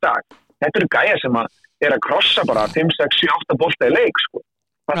bakvörð í dag. Þetta eru gæjar sem er að krossa bara 5, 6, 7, 8 bolta í leik, sko.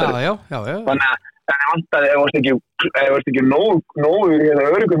 Já. Þannig að það vantaði ef varst ekki nógu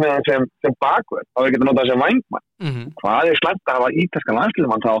öruggum með hann sem bakvörð, þá er ekki að nota það sem vængmann. Hvað slæmt að hafa ítalskan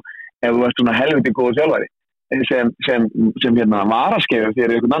landsliðsmann þá ef þú ert svona helviti góður þjálfari sem varaskeiður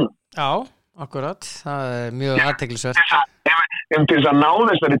fyrir einhvern annan? Já, akkurat, það er mjög athyglisvert. Til þess að ná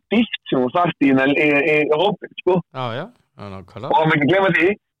þessari dýpt sem þú þarft í hópinn, sko. Já, nákvæmlega. Og ekki glemma því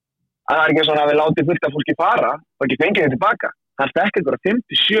að það er ekki svona að við látið fullt af fólki fara og ekki fengið þeim tilbaka. Það er ekki einhverja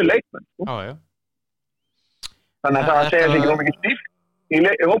 5-7 leikmenn, sko. Já. Þannig að það segir sig ekki nóg mikið dýpt í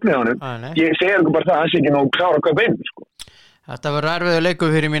hópnið á honum. Ég segir ekki bara það sé ekki nóg klára að kaupa inn, sko. Þetta verður erfiður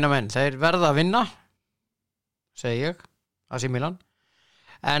leikur fyrir mína menn. Þeir verða að vinna, segi ég, AC Milan.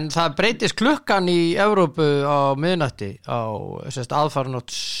 En það breytist klukkan í Evrópu á miðnætti á aðfarnótt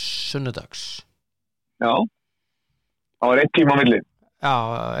sunnudags. Já. Það var 1 tíma á milli.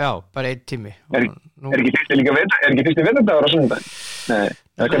 Já, bara 1 tími. Er ekki fyrsti vetrardagur á sunnudaginn? Nei.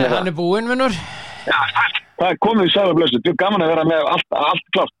 Hann er búinn, vinnur. Já, það er komið í sæðu blöstu. Þú er gaman að vera með allt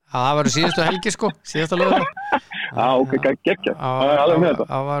klárt. Það var síðustu helgi, sko. Síðasta lögðu. Já, ok, geggja. Það er alveg með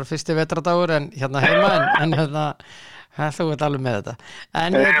þetta. Það var fyrsti vetrardagur en hérna heima en hérna þú ert alveg með þetta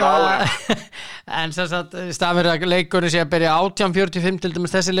en sem sagt stafir að leikurinn sé að byrja 18:45 til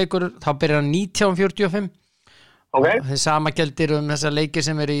dæmis þessi leikur þá byrjar hann 19:45 okay. Það sama gildir þessa leiki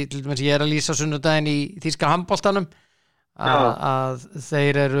sem er í til dæmis ég er að lýsa sunnudaginn í þýska handboltanum að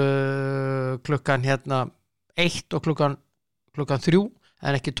þeir eru klukkan 1 og klukkan 3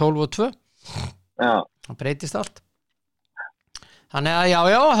 en ekki 12 og 2 það breytist allt þannig að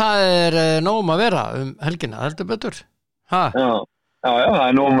já það er nóg að vera helgina heldur betur Já, það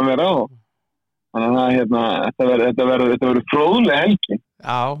er nóg að vera á. Þannig að þetta verður fróðleg helgi.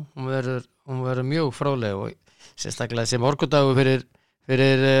 Já, hún verður mjög fróðleg og sérstaklega þessi morgundagur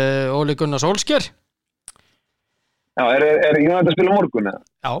fyrir Óli Gunnar Solskjær. Já, er United að spila morgun?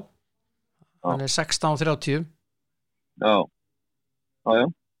 Já, hann er 16:30. Já.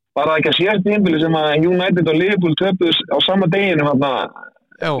 Bara ekki að síðast tímabili sem að United og Liverpool töpuðust á sama deginum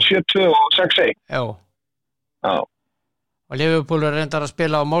 7-2 og 6-1. Já. Og Liverpool er reyndar að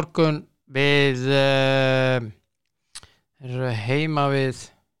spila á morgun við eru heima við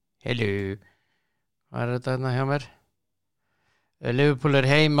hvað er þetta hérna hjá mér Liverpool er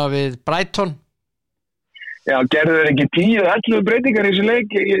heima við Brighton Já, gerðu þeir ekki 10-11 breytingar í þessu leik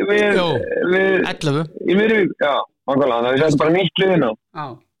við 11 í miðri já, þannig að það er bara nýtt liðin á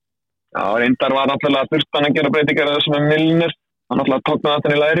Já, reyndar var náttúrulega þurft hann að gera breytingar sem er Milner, hann náttúrulega tóknaði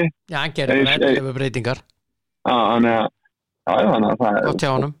þetta í læri Já, hann gerði 11 breytingar þannig að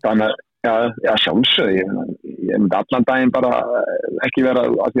það er sjálfsög ég myndi allan daginn bara ekki vera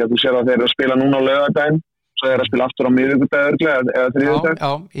af því að þú sér að þeir eru að spila núna á laugardaginn svo þeir eru að spila aftur á miðvikudag eða þriðjudag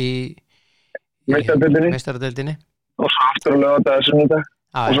í meistaradeildinni og svo aftur á laugardag sunnudag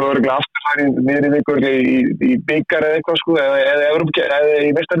og svo eru aftur farið niður í vikur í byggar eða eitthvað eða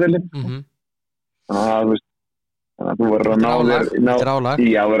í meistaradeildinni þannig að þú verður að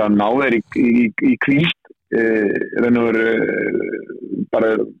ná þér í kvílt bara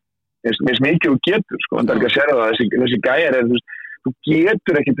eins mikið og getur en það er ekki að segja það þessi gæjar þú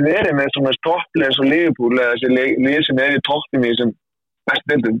getur ekkert verið með svona topplið eins og Liverpool eða þessi lið sem er í toppnum í þessum bestu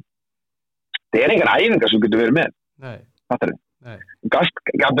deildum það er einhver æfingar sem þú getur verið með þú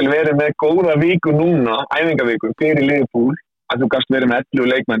gæti verið með góða viku núna æfingaviku fyrir Liverpool að þú gæti verið með 11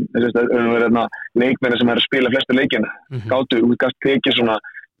 leikmenn leikmenn sem er að spila flesta leikina þú gæti tekið svona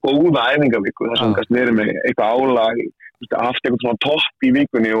góða æfingavíku þar sem kannski verið með eitthvað álag haft eitthvað svona topp í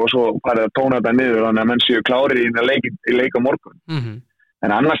vikunni og svo farið að tóna þetta niður þannig að menn séu klárið í leik á morgun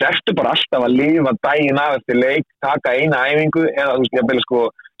en annars ertu bara alltaf að lifa daginn af eftir leik, taka eina æfingu eða þú veist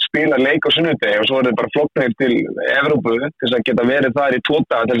spila leik á sunnudegi og svo er þetta bara flokknir til Evrópu til þess að geta verið þar í 2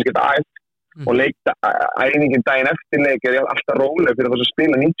 daga til þess að geta æft og leikta æfingin daginn eftir leik er alltaf róleg fyrir þess að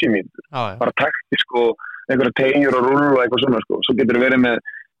spila 90 mínútur bara taktisk og einhverja tegjur og rull og eitthvað svona svo getur verið með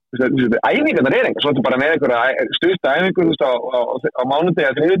æfingarnar er enga, svo ertu bara með einhverja stutta æfingu á mánudegi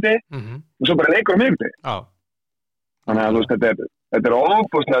eða þriðjudegi og svo bara leikur á miðvikudegi þannig að þetta er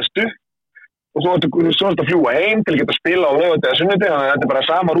ofboðslega stutt og svo ertu að fljúga heim til að geta spila á laugardegi eða sunnudegi þannig að þetta er bara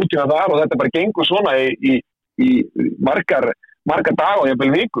sama rútína þar og þetta bara gengur svona í margar daga og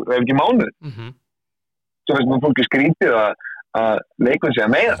jafnvel vikur ef ekki mánuð svo finnst maður fólki skrítið að leikmenn sé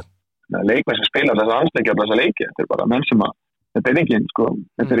að meira leikmenn sem spila þess að ansleikja þess að leiki þetta er bara menn sem að þetta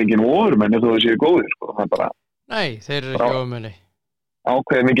er engin ofurmenn ef þú séu góðir það er bara Nei, þeir eru ekki ofurmenni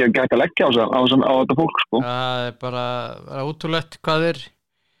ákveðið mikið gætt að leggja á þetta fólk Það er bara ótrúlegt hvað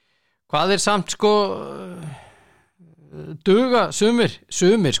er samt duga sumir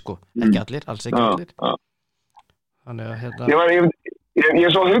ekki allir, alls ekki allir Þannig að ég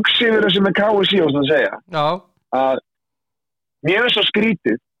er svo hugsi yfir þessu með KSÍ og að segja Já. að mér er svo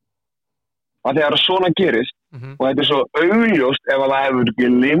skrítið að þegar svona gerist og þetta er svo augljóst ef að það hefur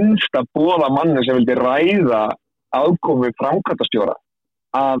glimst að boða manni sem vildi ræða aðkomu framkvæmdastjóra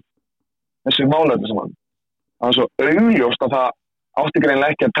að þessu málefni saman. Það er svo augljóst að það átti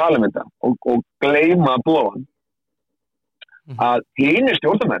greinlega ekki að tala um þetta og gleyma að boða hann. Að hinir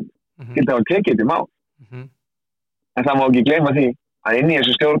stjórnarmenn geta að tekið þetta í mál. En það má ekki gleyma því að inn í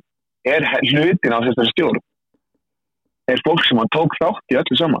þessu stjórn er hlutin af þessari stjórn er fólk sem hann tók þátt í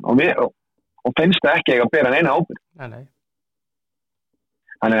öllu saman og finnst það ekki að bera neina ábyrgð. Nei.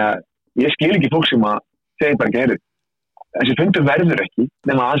 Þannig að ég skil ekki fólk sem að segja bara ekki, þessi fundur verður ekki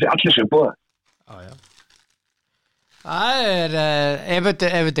nema að allir séu boða. Já. Það er, ef þetta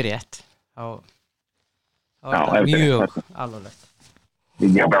er rétt, þá er þetta mjög alvarlegt.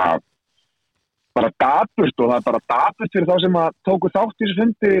 Já, bara dapurt og það er bara dapurt fyrir þá sem að tóku þátt í þessu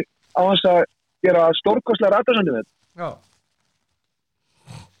fundi á þess að gera stórkostlega rættarsandu við þetta. Já.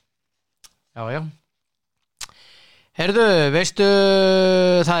 Heyrðu, veistu,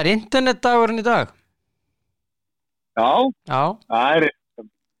 það er internetdagurinn í dag? Já. Það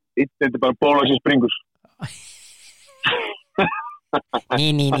er bara bóla sem springur.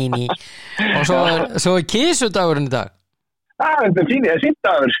 Ný. Og svo er kísudagurinn í dag? Þetta er fín, það er fínt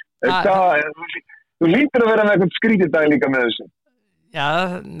dagur. Þú lítur að vera með eitthvað skrítið dag líka með þessu.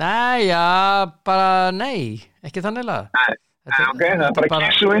 Bara nei, ekki þannig lag. Ok, það er bara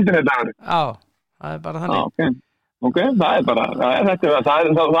kísu og internetdagur. Já, það er bara þannig. Ok, það er bara,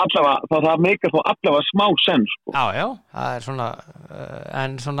 það meikar þó allavega smá sens. Já, það er svona,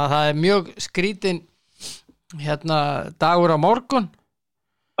 en svona það er mjög skrítin dagur á morgun.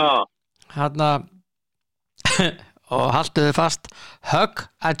 Og haltuðu fast, Hug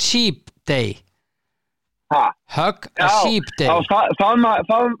a Sheep Day. Hug a Sheep Day. Það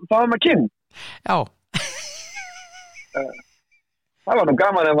maður kinn. Já. Það var nú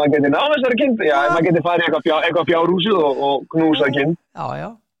gaman ef maður geti náð þessari kind. Já, ef maður geti farið eitthvað fjárhúsið og knúsa kind. Já.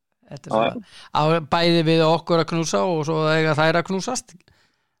 Þetta er svona, bæði við okkur að knúsa og svo eiga þær að knúsast.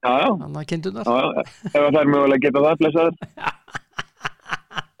 Já. Þannig að kindurnar. Já. Ef þær mögulega geta það, blessaður.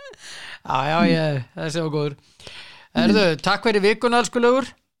 Já, þessi var góður. Herðu, takk fyrir vikuna, elskulaugur.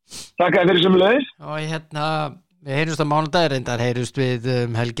 Takk fyrir sömuleiðis. Og við heyrjumst á mánudag, reyndar heyrjumst við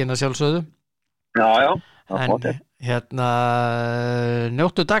helgina sjálfsögðu. Já. En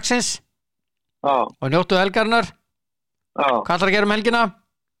njóttu dagsins. Já. Og njóttu helgarnar. Já. Hvað ætlar að gera helgina?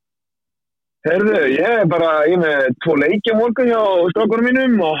 Herðu, ég er með 2 leiki morgun hjá strákunum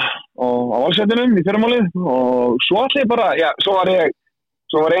mínum og á Valsætinum í fyrramálið og svo allir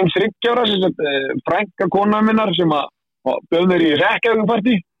svo var ein 30 ára frænka kona minnar sem að bauð mér í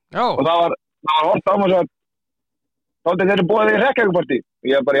Reykjavíkurpartí og það var hort á mig og þá þeir búið í Reykjavíkurpartí og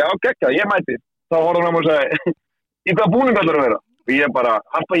ég bara, já, geggja, ég mæti þá horfði hann og sagði, í hvaða búning ætlar að vera? Og ég bara,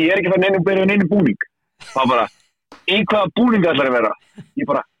 harpa, ég er ekki fyrir neinu búning þá bara, í hvaða búning ætlar að vera? Ég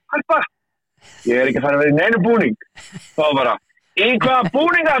bara, harpa, ég er ekki fyrir að vera í neinu búning þá bara, í hvaða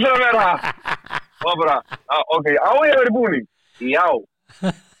búning ætlar að vera? Þá bara, ok, á ég að vera í búning? Já.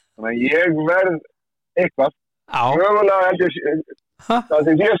 Þannig að ég verð eitthvað mögulega held ég það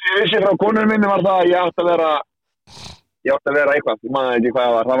sem ég vissi frá konunum minni var það að ég átti að vera eitthvað, ég manna ekki hvað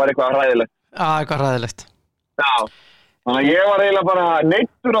það var eitthvað hræðilegt. Eitthvað hræðilegt. Já, þannig að ég var eiginlega bara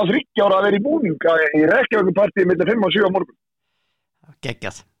neittur á 30 ára að vera í búning í Reykjavíkurpartíi milli 5 og 7 á morgun.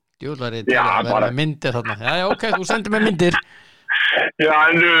 Geggjað, djúlari til að vera með myndir þarna. Já, ok, þú sendir mér myndir. Já,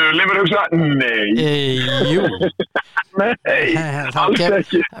 en lifur hugsa, nei. Jú. Nei, alls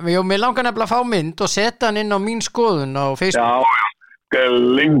ekki. Jú, mér langar nefnilega að fá mynd og setja hann inn á mín skoðun á Facebook. Já,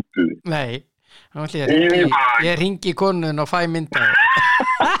 glemdu því. Nei, ég ringi konun og fæ mynda.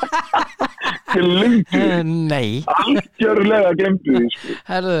 Glemdu því. Nei. Algjörlega glemdu því, sko.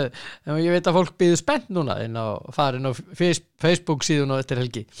 Herðu, ég veit að fólk býður spennt núna farin á Facebook síðun og eftir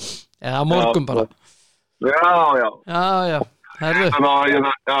helgi. Eða á morgun bara. Já. Herðu.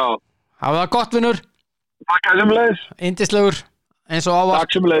 Já. Hafa það gott, vinnur. Takk að semleiðis. Indislegur, eins og ávart.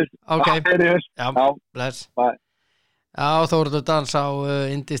 Takk semleiðis. Ok. Já, bless. Bye. Já, Þórður Dans á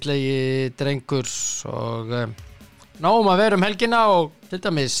indislegi drengurs og náum að vera helgina og til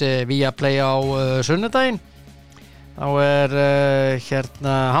dæmis Viaplay á sunnudaginn. Þá er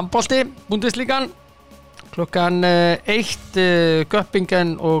handbolti, Bundesligan, klukkan 1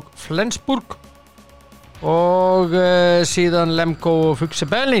 Göppingen og Flensburg og síðan Lemgo og Füchse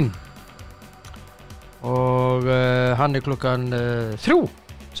Berlin og hann er klukkan 3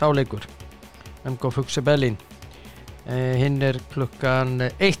 sáleikur Lemgo og Füchse Berlin hinn er klukkan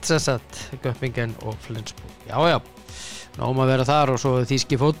 1 Göppingen og Flensburg. Já, Nóma að vera þar og svo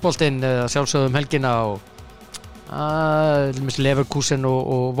þýski fótboltinn sjálfsögðum helgina og Leverkusen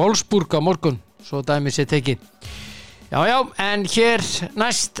og Wolfsburg á morgun, svo dæmi sér tekið. Já, en hér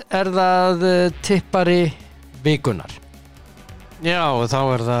næst það tippari vikunar. Já, þá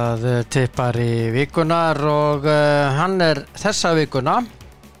það tippari vikunar og hann þessa vikuna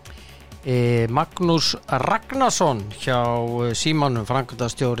Magnús Ragnarsson hjá Símanum,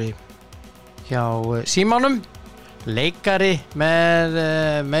 framkvæmdastjóri hjá Símanum, leikari með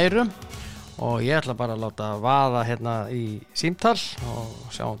meirum. Og ég ætla bara að láta vaða hérna í símtal og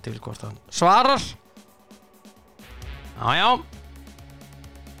sjáum til hvort hann svarar. Já.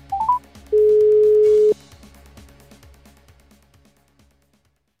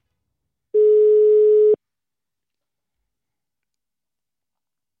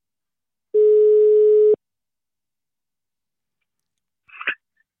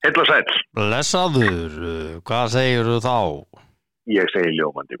 Heill og sæll. Blessaður, hvað segirðu þá? Ég segi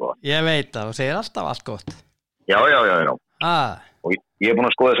ljómandi gott. Ég veit það, þú segir alltaf allt gott. Já. Og ég búin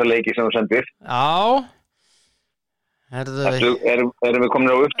að skoða þessa leiki sem þú sendir. Já. Erum við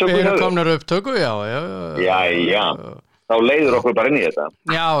komin á upptöku? Við erum komin á upptöku, já. Já. Þá leiður okkur bara inn í þetta.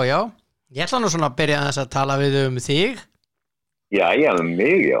 Já. Ég ætla nú svona að byrja aðeins að tala við þig. Já,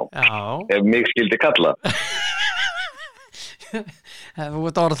 mig, já. Ef mig skildi kalla. Þú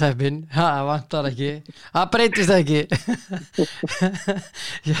ert orðheppinn, það vantar ekki, það breytist ekki.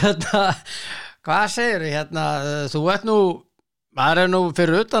 Hvað segirðu þú ert nú, maður nú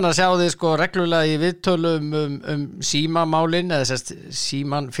fyrir utan að sjá þig sko reglulega í viðtölum símamálin eða sérst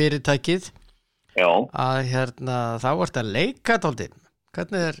síman fyrirtækið. Já. Að þá ert að leika dálítið.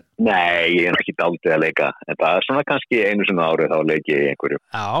 Hvernig Nei, ég ekki dálítið að leika, en það svona kannski einu sinni árið þá leiki ég einhverju.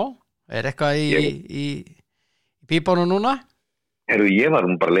 Já, eitthvað í pípunum núna? Ég var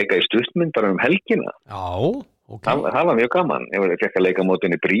bara að leika í stuttmynd bara helgina. Já, ok. Það var mjög gaman. Ég fekk að leika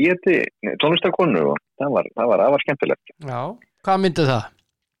mótinni Bríeti, tónlistarkonu og það var afar skemmtilegt. Já, hvað myndi það?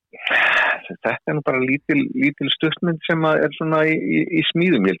 Þetta nú bara lítil stuttmynd sem svona í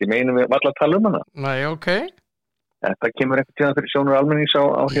smíðum, ég meinum við varla að tala hana. Nei, ok. Þetta kemur ekkert tíðan fyrir sjónur almennings á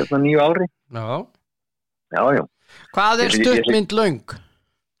 9 ári. Já. Hvað stuttmynd löng?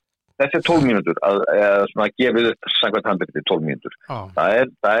 Þessi 12 mínútur að gefið upp samkvæmt handriti 12 mínútur.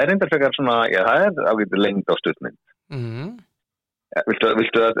 Það reyndar frekar svona, það ágætið lengd á stuttmynd. Viltu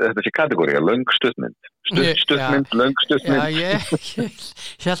að þetta sé kategóri, löng stuttmynd? Stuttmynd, löng stuttmynd? Já, ég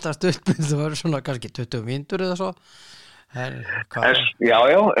held að stuttmynd það var svona kannski 20 mínútur eða svo. Já,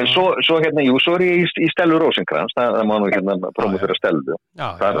 en svo svo er ég í Stellu Rósinkrans, það má nú prófum fyrir að Stellu.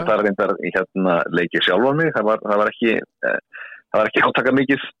 Það reyndar leikið sjálf á mig, það var ekki átaka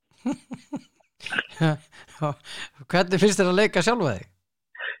mikið. Hvernig finnst þér að leika sjálfa þig?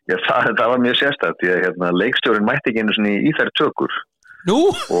 Já, það var mjög sérstætt. Leikstjórinn mætti ekki einu sinni í þær tökur. Nú?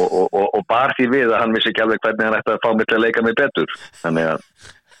 Og bar því við að hann vissi ekki alveg hvernig hann ætti að fá mig til að leika mig betur. Þannig að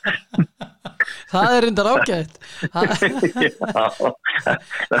það reyndar ágætt.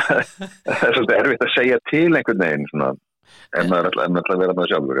 Það svolítið erfitt að segja til einhvern veginn svona, ef maður ætla að vera með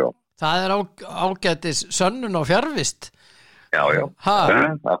sjálfur, já. Það ágættis sönnun og fjarvist. Já.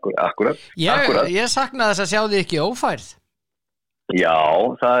 Akkurat. Ég saknaði þess að sjá þig ekki í ófærð. Já,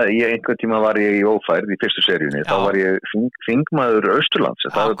 einhvern tíma var ég í ófærð í fyrstu seríunni. Þá var ég þingmaður Austurlands.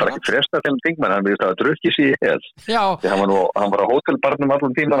 Það var bara ekki frestað til þingmann, hann vildi að drukkis í hel. Já. Hann var á hótelbarnum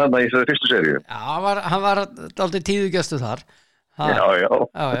allan tíman hann í þessu fyrstu seríu. Já, hann var aldrei tíðugjastu þar. Já,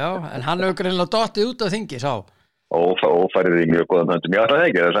 en hann hefur greinilega dottið út af þingi, sá. Ófærið í mjög góðan höndum. Ég ætlaði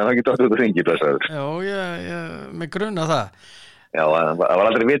ekki þess að hann ekki dottið út af þingi, blessaður. Já, ég með grunna það. Já, það var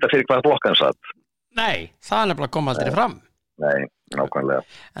aldrei vita fyrir hvað blokk hann satt. Nei, það nefnilega kom aldrei fram. Nei, nákvæmlega.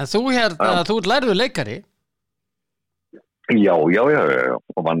 En þú þú ert lærður leikari? Já,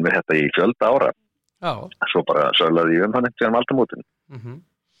 og vann við þetta í fjölda ára. Já. Svo bara sölaði ég hann eftir aldamótin.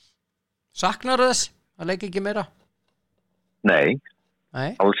 Saknarðu þess að leika ekki meira? Nei,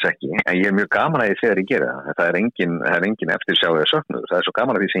 alls ekki. En ég mjög gaman að ég þegar ég gera það. Það er engin eftir sjá eða söknuð. Það er svo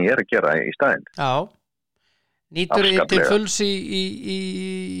gaman að því sem ég að gera í staðinn. Já. Nýtur þið til fulls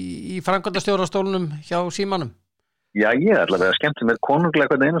í framkvæmdastjórastólnum hjá Símanum? Já, ég ætla að vera skemmt með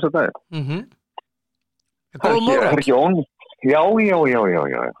konunglega hvern einasta dag. Góð morgun? Já,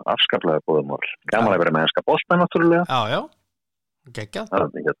 afskaplega góð morgun. Gaman að vera með enska bolta náttúrulega. Já, geggjað.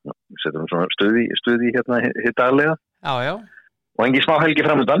 Setur svona stuði daglega. Já. Og engin smá helgi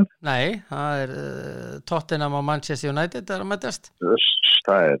framöndan. Nei, það Tottenham og Manchester United að mætast.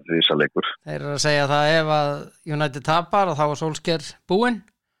 Það risalegur. Þeir að segja það ef að United tapar og þá Solskjær búinn.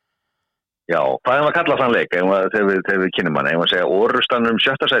 Já, hvað er að kalla þann leik þegar við kynum hann? Ef að segja orrustanum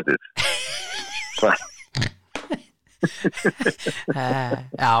 7. sætið.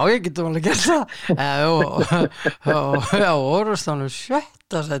 Já, ég getum alveg gert það Já, Orustánum 7.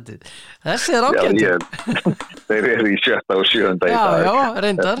 setið Þessi ágætur Þeir eru í 7. og 7. í dag Já,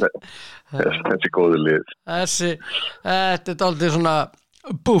 reyndar Þessi góðu lið Þetta dálítið svona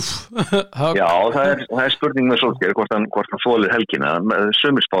búff Já, það er spurning með Solskjær hvort hann þolir helgina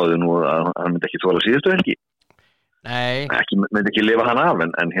Sumir spáðu nú að hann myndi ekki þola síðustu helgi Nei myndi ekki lifa hann af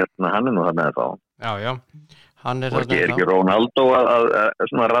en hann er nú það með þá Já, hann er og ekki Ronaldo að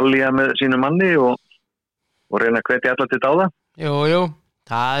svona rallía með sínu manni og reyna að hvetja alla til dáða Jú,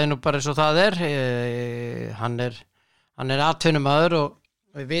 það er nú bara eins og það er hann er atvinnumaður og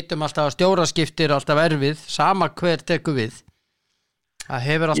við vitum alltaf að stjóraskipti er alltaf erfið sama hver tekur við það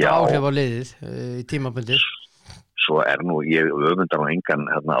hefur alltaf áhrif á liðið í tímabundið Svo nú, ég öfundar nú engan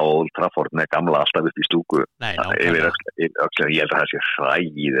á Old Trafford með gamla alltaf upp í stúku yfir öxlina, ég held að það sé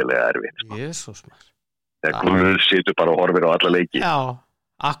hræðilega erfitt Jesús maður þegar Guð situr bara og horfir á alla leiki Já,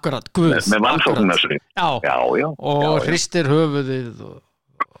 akkurat, Guð með vannsóknina Já, og hristir höfuðið og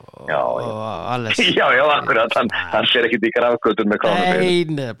alles Já, akkurat, hann ser ekkert í grafgötur með kránu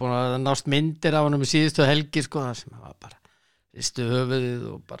Nei, búin að nást myndir af hann síðustu helgi það sem var bara hristu höfuðið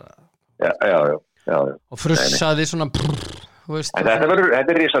og bara Já. Og frussaði svona Þetta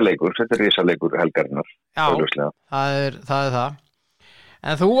er risaleikur helgarinnar Já, það er það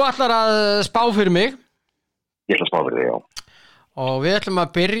En þú ætlar að spá fyrir mig Ég ætla að spá fyrir þig, já Og við ætlum að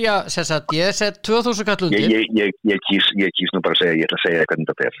byrja ég set 2000 kall undir Ég kýs nú bara að segja Ég ætla að segja hvernig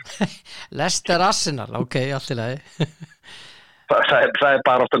þetta ber Leicester Arsenal, ok, allt í lagi Það er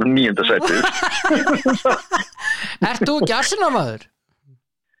bara átt 9. sætið Ert þú ekki Arsenal maður?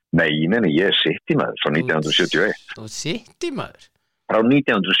 Nei, ég er City maður frá 1971 Þú City maður? Frá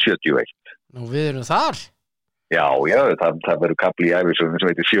 1971 Nú við erum þar Já, það verður kapli í ævisögum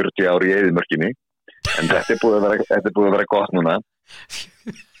sem heitir 40 ár í eyðimörkinni en þetta er búið að vera gott núna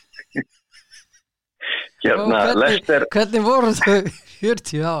Leicester Hvernig voru þau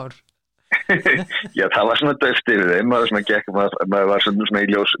 40 ár? Já, það var svona döft yfir þeim maður var svona í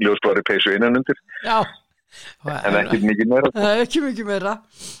ljósblári peysu innan undir Já En ekki mikið meira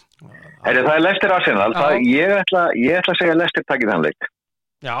Það er Leicester Arsenal ég ætla að segja að Leicester takir þann leik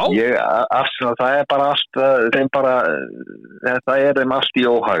Já Arsenal, það er bara allt það er þeim allt í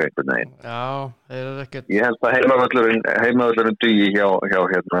óhag einhvern veginn Já, þeir eru ekkert Ég held að heimavöllurinn dugi hjá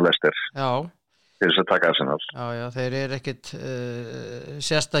Leicester Já til þess að taka Arsenal Já, þeir eru ekkert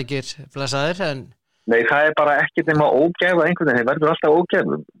sérstakir blessaðir en Nei, það er bara ekkert nema ógæfa einhvern veginn, þeir verður alltaf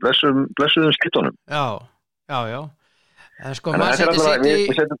ógæfum blessuðum skittunum Já En sko,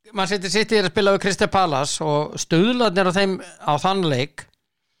 Man City er að spila við Crystal Palace og stuðlarnir á þeim á þann leik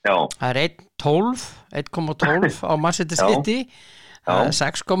Já Það er 1,12 á Man City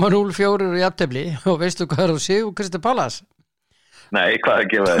 6,04 í jafntefli og veistu hvað er á sig og Crystal Palace? Nei, hvað er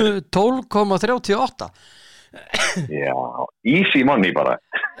að gefa þér? 12,38 Já, easy money bara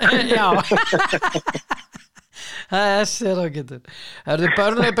Já Þessi er ágætur Er þið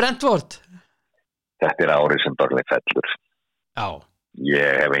Burnley Brentford? Þetta er árið sem Burnley fellur Já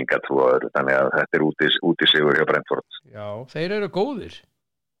Ég hef enga trú á öðru þannig að þetta er úti sigur hjá Brentford Já, þeir eru góðir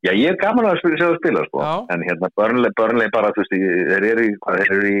Já, ég er gaman að spila sko. En Burnley bara, þú veist, þeir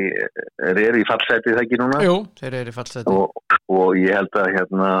eru í fallseti það ekki núna? Jú, þeir eru í fallseti og ég held að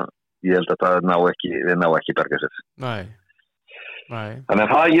það ná ekki berga sér. Nei.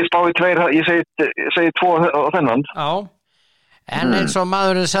 Þannig að ég spái 2, ég segi 2 á þennan. Já, en eins og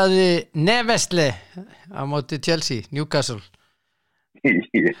maðurinn sagði Nevestle á móti Chelsea, Newcastle.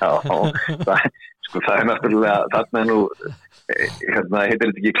 Já, það er náttúrulega, þarna er nú heitir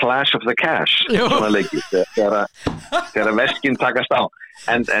þetta ekki Clash of the Cash svona leikir þegar veskinn takast á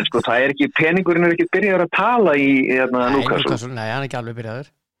en sko það er ekki, peningurinn er ekki byrjaður að tala í Newcastle. Nei, hann er ekki alveg byrjaður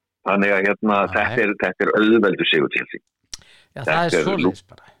þannig að þetta er auðveldur sigur til því. Já, það er svoleiðis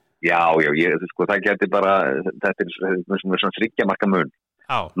bara. Já, sko það getur bara þetta er svona 3 marka mun.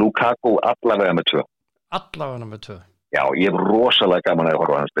 Lukaku allavega með 2. Allavega með 2. Já, ég hef rosalega gaman að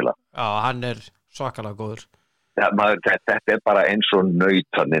horfa hann spila. Já, hann er svakalega góður. Þetta er bara eins og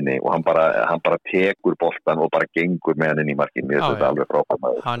nautaninni og hann bara tekur boltan og bara gengur með hann inn í markinu. Þetta er alveg frábært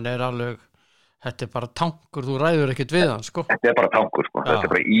maður. Hann er alveg, þetta er bara tankur, þú ræður ekkert við hann sko. Þetta er bara tankur sko, þetta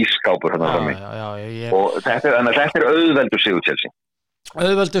er bara ískápur hann frammi. Og þetta er auðveldur sigur Chelsea.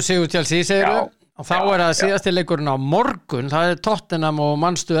 Auðveldur sigur Chelsea, segir þú? Og þá er það síðasti leikurinn á morgun, það er Tottenham og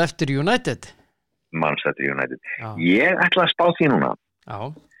manstu eftir United. Manchester United. Ég ætla að spá því núna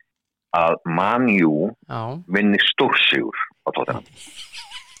að Man U vinni stórsigur á Tottenham.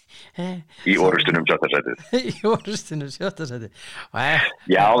 í orustunum 7. sætið. Í orustunum 7. sætið.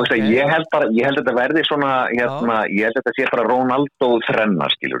 Já, veist að ég held að þetta verði svona, ég held að þetta sé bara Ronaldo þrenna,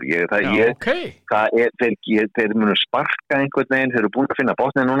 skilur. Þeir munu sparka einhvern veginn, þeir eru búin að finna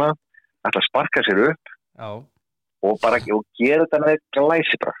botnið núna, ætla að sparka sér upp og gera þetta með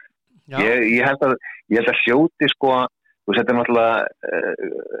glæsibrag. Ég held að hljóti sko, þetta er náttúrulega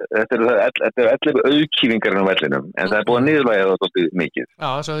þetta er 11 auðkýfingar á vellinum, en það er búið að niðurlægja það mikið. Já,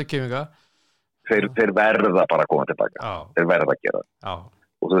 þessu auðkýfinga. Þeir verða bara að koma tilbaka. Þeir verða að gera það.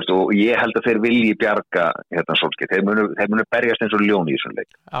 Og ég held að þeir vilji bjarga Solskjær. Þeir munu berjast eins og ljón í þessum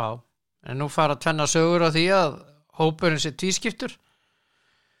leik. Já, en nú fara tvenna sögur á því að hópurinn sé tvískiptur.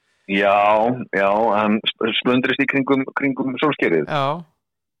 Já, hann splundrist í kringum Solskjærið.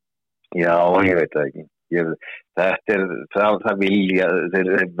 Já, ég veit það ekki. Það vilja, þeir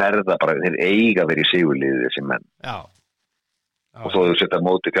verða bara, þeir eiga verið í sigurliði þessi menn. Og þó þú setja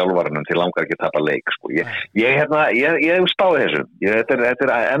móti þjálfaranum til langar ekki að tapa leik, sko. Ég spáði þessu. Þetta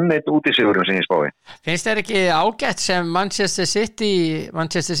er enneitt út í sigurinn sem ég spáði. Finnst þér ekki ágætt sem Manchester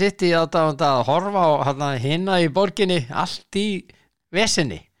City aðdáanda að horfa á hina í borginni allt í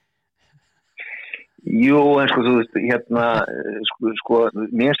vesinni? Jú, en sko, þú veist,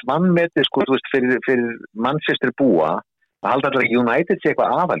 mér finnst vannmetið, sko, þú veist, fyrir Manchester búa, að halda allar United sé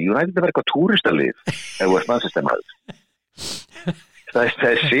eitthvað aðal. United er verið eitthvað túristalið, ef þú veist Manchester maður. Það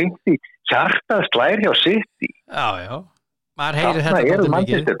er City, hjartað slær hjá City. Já. Maður heyrir þetta mikið. Það eru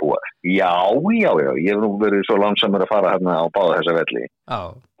Manchester búa. Já, ég hef nú verið svo langsamur að fara hérna á báða þessa velli.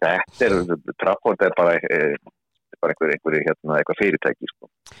 Trafford er bara eitthvað fyrirtæki, sko.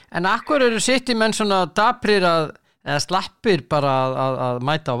 En akkur eru City menn svona daprir eða slappir bara að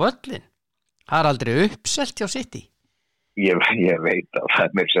mæta á völlin? Það er aldrei uppselt hjá City. Ég veit að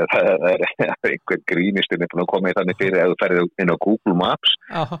það er einhver grínistinn búin að koma í þannig fyrir að þú ferðir inn á Google Maps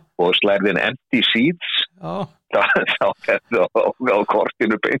og slærði en empty seats þá ferðu á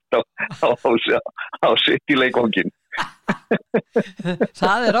kortinu beint á City leikvangin.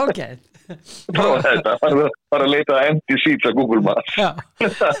 Það er ágætt. Bara að leita empty seats á Google Maps.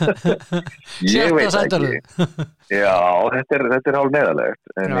 Ég veit ekki. Já, þetta er hálf neðalegt,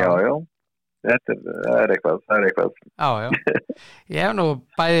 en já. Það er eitthvað. Já. Ég hef nú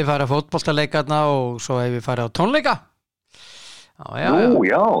bæði farið að fótboltaleikarna og svo hef ég farið á tónleika. Já,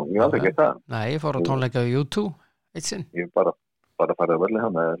 ég hafði ekki það. Nei, ég fór á tónleika á U2 eitt sinn. Ég bara farið að völli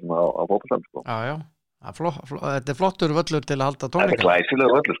hann á fótboltan, sko. Já. Þetta er flottur völlur til að halda tónleika. Þetta er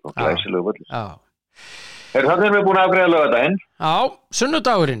glæsilegur völlur, sko. Glæsilegur völlur. Þannig erum við búin að afgreiða laugardaginn. Já,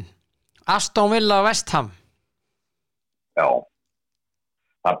 sunnudagurinn. Aston Villa West Ham. Já.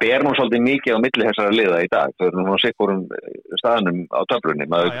 Það ber nú svolítið mikið á milli þessara liða í dag. Það nú á sikkurum staðnum á töflunni.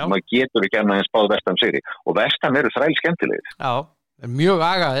 Maður getur ekki annað en spáð West Ham sigri. Og West Ham eru þræl skemmtilegir. Já, mjög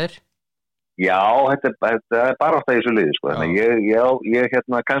agaðir. Já, þetta er bara átt að þessu liði, sko. Þannig ég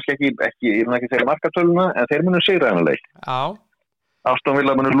kannski ekki ég mun ekki segja markatöluna, en þeir munu sigra þennan leik. Já. Aston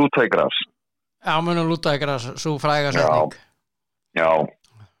Villa munu lúta í gras. Já, munu lúta í gras, svo fræga setning. Já.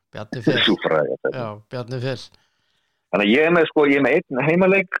 Bjarni Fjell. Svo fræga setning. Já, Bjarni Fjell. Þannig að ég er með einn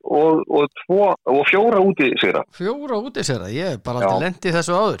heimaleik og 4 útisigra. 4 útisigra, ég er bara aldrei lent í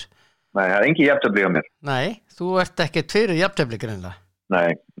þessu áður. Nei, það er engin jafntefli á mér. Nei, þú ert ekkert fyrir jafntefli greinlega.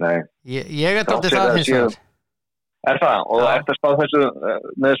 Nei. Ég er dálítið það hins vegar. Er það? Og ert að spá þessu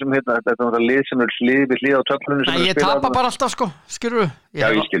með þessum þetta lið sem er hlið við hlið á töflunni? Nei, ég tapa bara alltaf, sko, skilur við.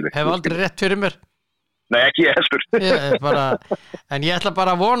 Ég skil við. Hef aldrei rétt fyrir mér. Nei, ekki ég heldur. En ég ætla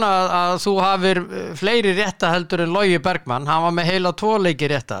bara að vona að þú hafir fleiri rétta heldur en Logi Bergmann. Hann var með heila 2 leiki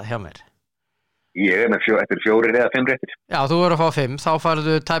rétta hjá mér. Ég er með 4 eða 5 réttir. Já, þú verður að fá 5. Þá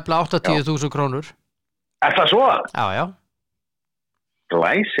farðu tæpla 80.000 krónur. Er það svo? Já.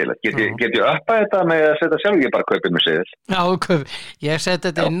 Glæsilegt. Get ég uppað þetta með að setja sjálf? Ég bara kaupið mér seðil. Já, ég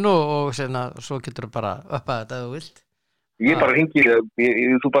seti þetta inn og svo getur þú bara uppað þetta ef þú vilt. Ég bara hringi,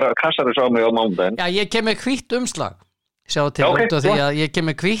 þú bara kassar þessu á mig á mánudaginn. Já, ég kem með hvítt umslag. Sjá til út af því að ég kem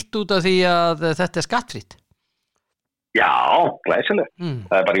með hvítt út af því að þetta er skattfrítt. Já, glæsilegt.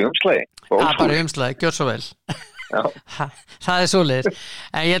 Það er bara í umslagi. Það er bara í umslagi, gjör svo vel. Það er svoleiðis.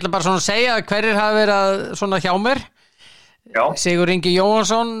 En ég ætla bara svona að segja hverjir hafa verið svona hjá mér. Já. Sigur Ingi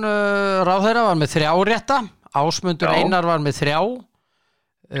Jóhansson, ráðherra, var með 3 rétta. Ásmundur Einar var með 3.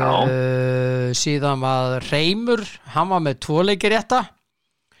 Síðan var Reimur, hann var með 2 leiki rétta.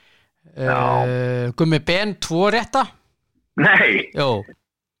 Gummi Ben 2 rétta. Nei. Jó.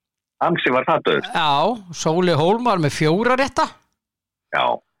 Amsi var það döð. Já, Sóli Hólm var með 4 rétta.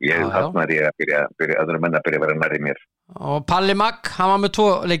 Já, þarna er ég að byrja að vera nærri mér. Og Palli Magg, hann var með 2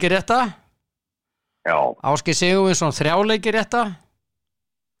 leiki rétta. Já. Áski Sigurvinsson 3 leiki rétta.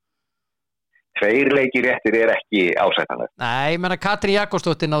 2 leikir réttir ekki ásættanlegt. Nei, ég meina Katrín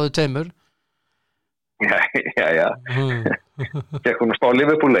Jakobsdóttir náðu 2. Já. Fekk hún að spá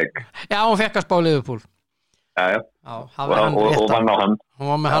Liverpool-leik? Já, hún fekk að spá Liverpool. Já. Og vann á hann. Hún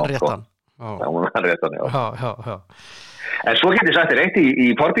var með hann réttan. Já, hún var með hann réttan, já. En svo get ég sagt þér eitt í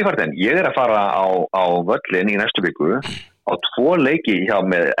Portifarten. Ég að fara á völlin í næstu viku á 2 leiki hjá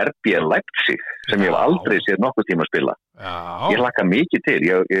með RB Leipzig sem ég hef aldrei séð nokkuð tíma að spila. Já. Ég hlakka mikið til.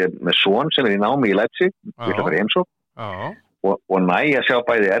 Ég með son sem í námi í Leipzig. Ég ætla að fara í heimsókn. Já. Og næ að sjá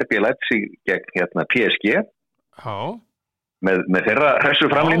bæði RB Leipzig gegn PSG. Já. Með þeirra hressu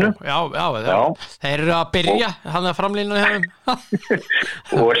framlínu. Já. Þeir eru að byrja hann að framlínu hefum.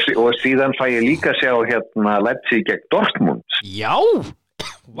 og síðan fæ ég líka sjá Leipzig gegn Dortmund. Já.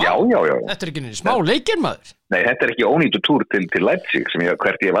 Já. Þetta ekki niður smá leikir maður. Nei, þetta ekki ónýtur túr til Leipzig sem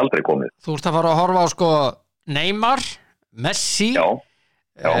hvert ég hef aldrei komið. Þú ert að fara að horfa á Neymar, Messi,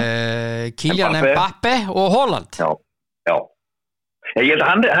 Kylian Mbappe og Haaland. Já. Ég held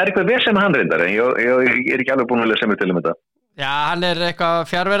að það eitthvað vesen hann reyndar en ég ekki alveg búin að lesa mig til þetta. Já, hann eitthvað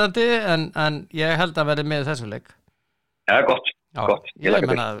fjárverandi en ég held að verði með þessum leik. Já, gott. Ég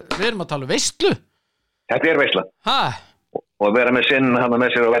meina, við erum að tala veislu. Þetta veisla. Og að vera með sinn hann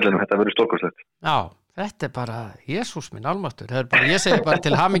með sér á vellinum, þetta verður stórkostlegt. Já, þetta bara, Jesús minn almáttur. Ég segi bara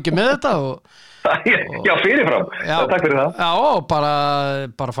til hamingju með þetta Já, fyrirfram. Takk fyrir það. Já, og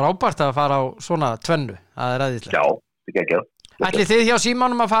bara frábært að fara á svona tvennu. Það æðislegt. Já, þetta ekki. Ætlið þið hjá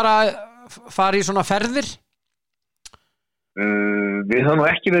Símanum að fara í svona ferðir? Við höfum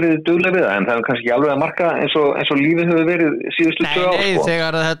ekki verið duglega við það en það er kannski ekki alveg að marka eins og lífið hefur verið síðustu 2 ár. Nei,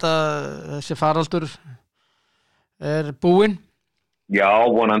 þegar þessi faraldur er búinn. Já,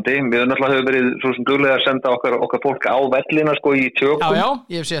 vonandi. Við höfum náttúrulega verið svo sem duglega að senda okkar fólk á vellina í tökum. Já,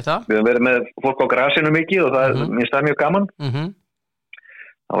 ég hef séð það. Við höfum verið með fólk á grasinu mikið og það minnst það mjög gaman.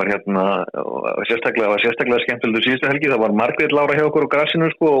 Það var sérstaklega skemmtilegt síðustu helgi. Það var Margrét Lára hjá okkur á grasinu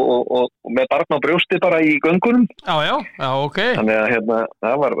og með barn á brjósti bara í göngunum. Já, ok. Þannig að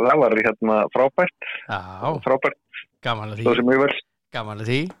það var frábært. Já. Frábært. Gaman að því. Það sem mjög vel. Gaman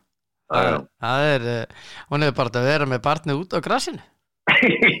að því. Hún hefur bara að vera með barnið út á grasinu.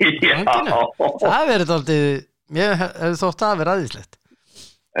 Já. Það verður aldrei, mér hefur þótt að vera aðeinslegt.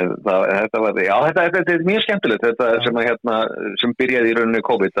 Þetta er mjög skemmtilegt þetta sem byrjaði í rauninni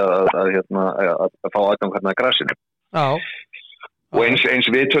COVID að fá aðgang að grasinu. Já. Og eins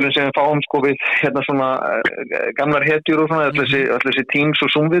viðtölin sem við fáum við svona gamlar hetjur og svona öll þessi Teams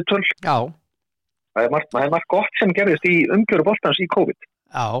og Zoom viðtöl. Já. Það er margt gott sem gerðist í umgjörðu boltans í COVID.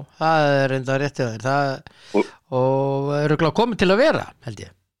 Já, það er enda rétt hjá þér. Og eru komið til að vera, held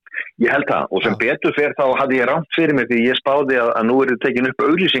ég. Ég held það og sem betur fer þá hafði ég rangt fyrir mig því ég spáði að nú tekin upp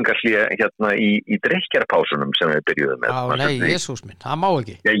auglýsingarhlé í drekkjarpásunum sem við byrjuðum með. Já, nei, Jesús minn, það má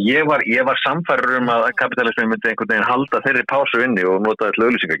ekki. Já, ég var samfærður að kapitalismin myndi einhvern veginn halda þeirri pásu inni og nota til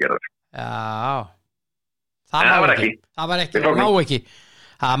auglýsingargerðar. Já, það má ekki. Það má ekki.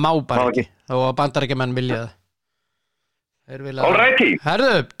 Það má bara ekki. Þó að Bandaríkjamenn vilja það. All righty.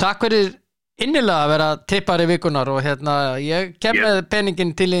 Herðu, takk fyrir innilega að vera tippari vikunar og ég kem með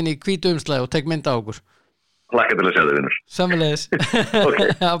peningin til inn í hvítu umslagi og tek mynda á okkur. Hlakka til að sjá þig, vinnur. Sömuleiðis. Okay.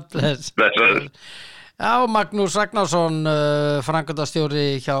 Já, bless. Já, Magnús Ragnarsson, framkvæmdastjóri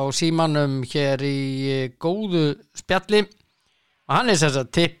hjá Símanum hér í góðu spjalli og hann er þess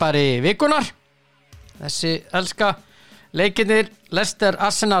að tippari vikunar. Þessi elska leikirnir Leicester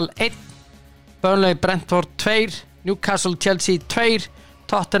Arsenal 1, Burnley Brentford 2, Newcastle Chelsea 2,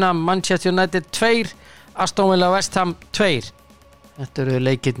 Tottenham Manchester United 2, Aston Villa West Ham 2. Þetta eru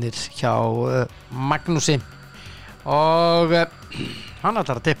leikirnir hjá Magnúsi og hann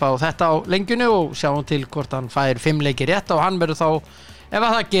ætlar að tippa á þetta á lengjunu og sjáum til hvort hann fær 5 leiki rétta og hann verður þá, ef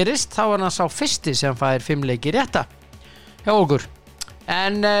að það gerist þá er hann sá fyrsti sem fær 5 leiki rétta hjá okkur.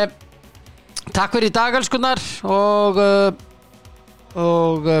 En takk fyrir í dag, elskunnar, og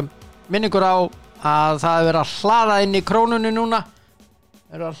minningur á að það er verið að hlaða inn í krónunni núna.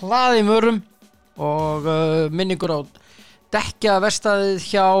 Það að hlaða í mörum og minningur á dekkja verkstæðin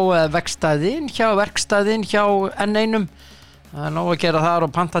hjá N1. Það er nóg að gera þar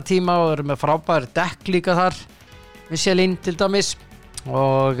og panta tíma og það eru með frábær dekk líka þar. Michelin til dæmis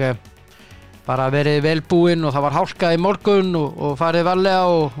og bara verið velbúin og það var hálka í morgun og farið varlega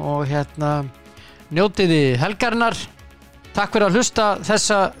og njótiði helgarinnar. Takk fyrir að hlusta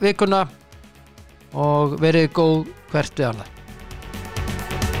þessa vikuna og verið góð hvert við annað.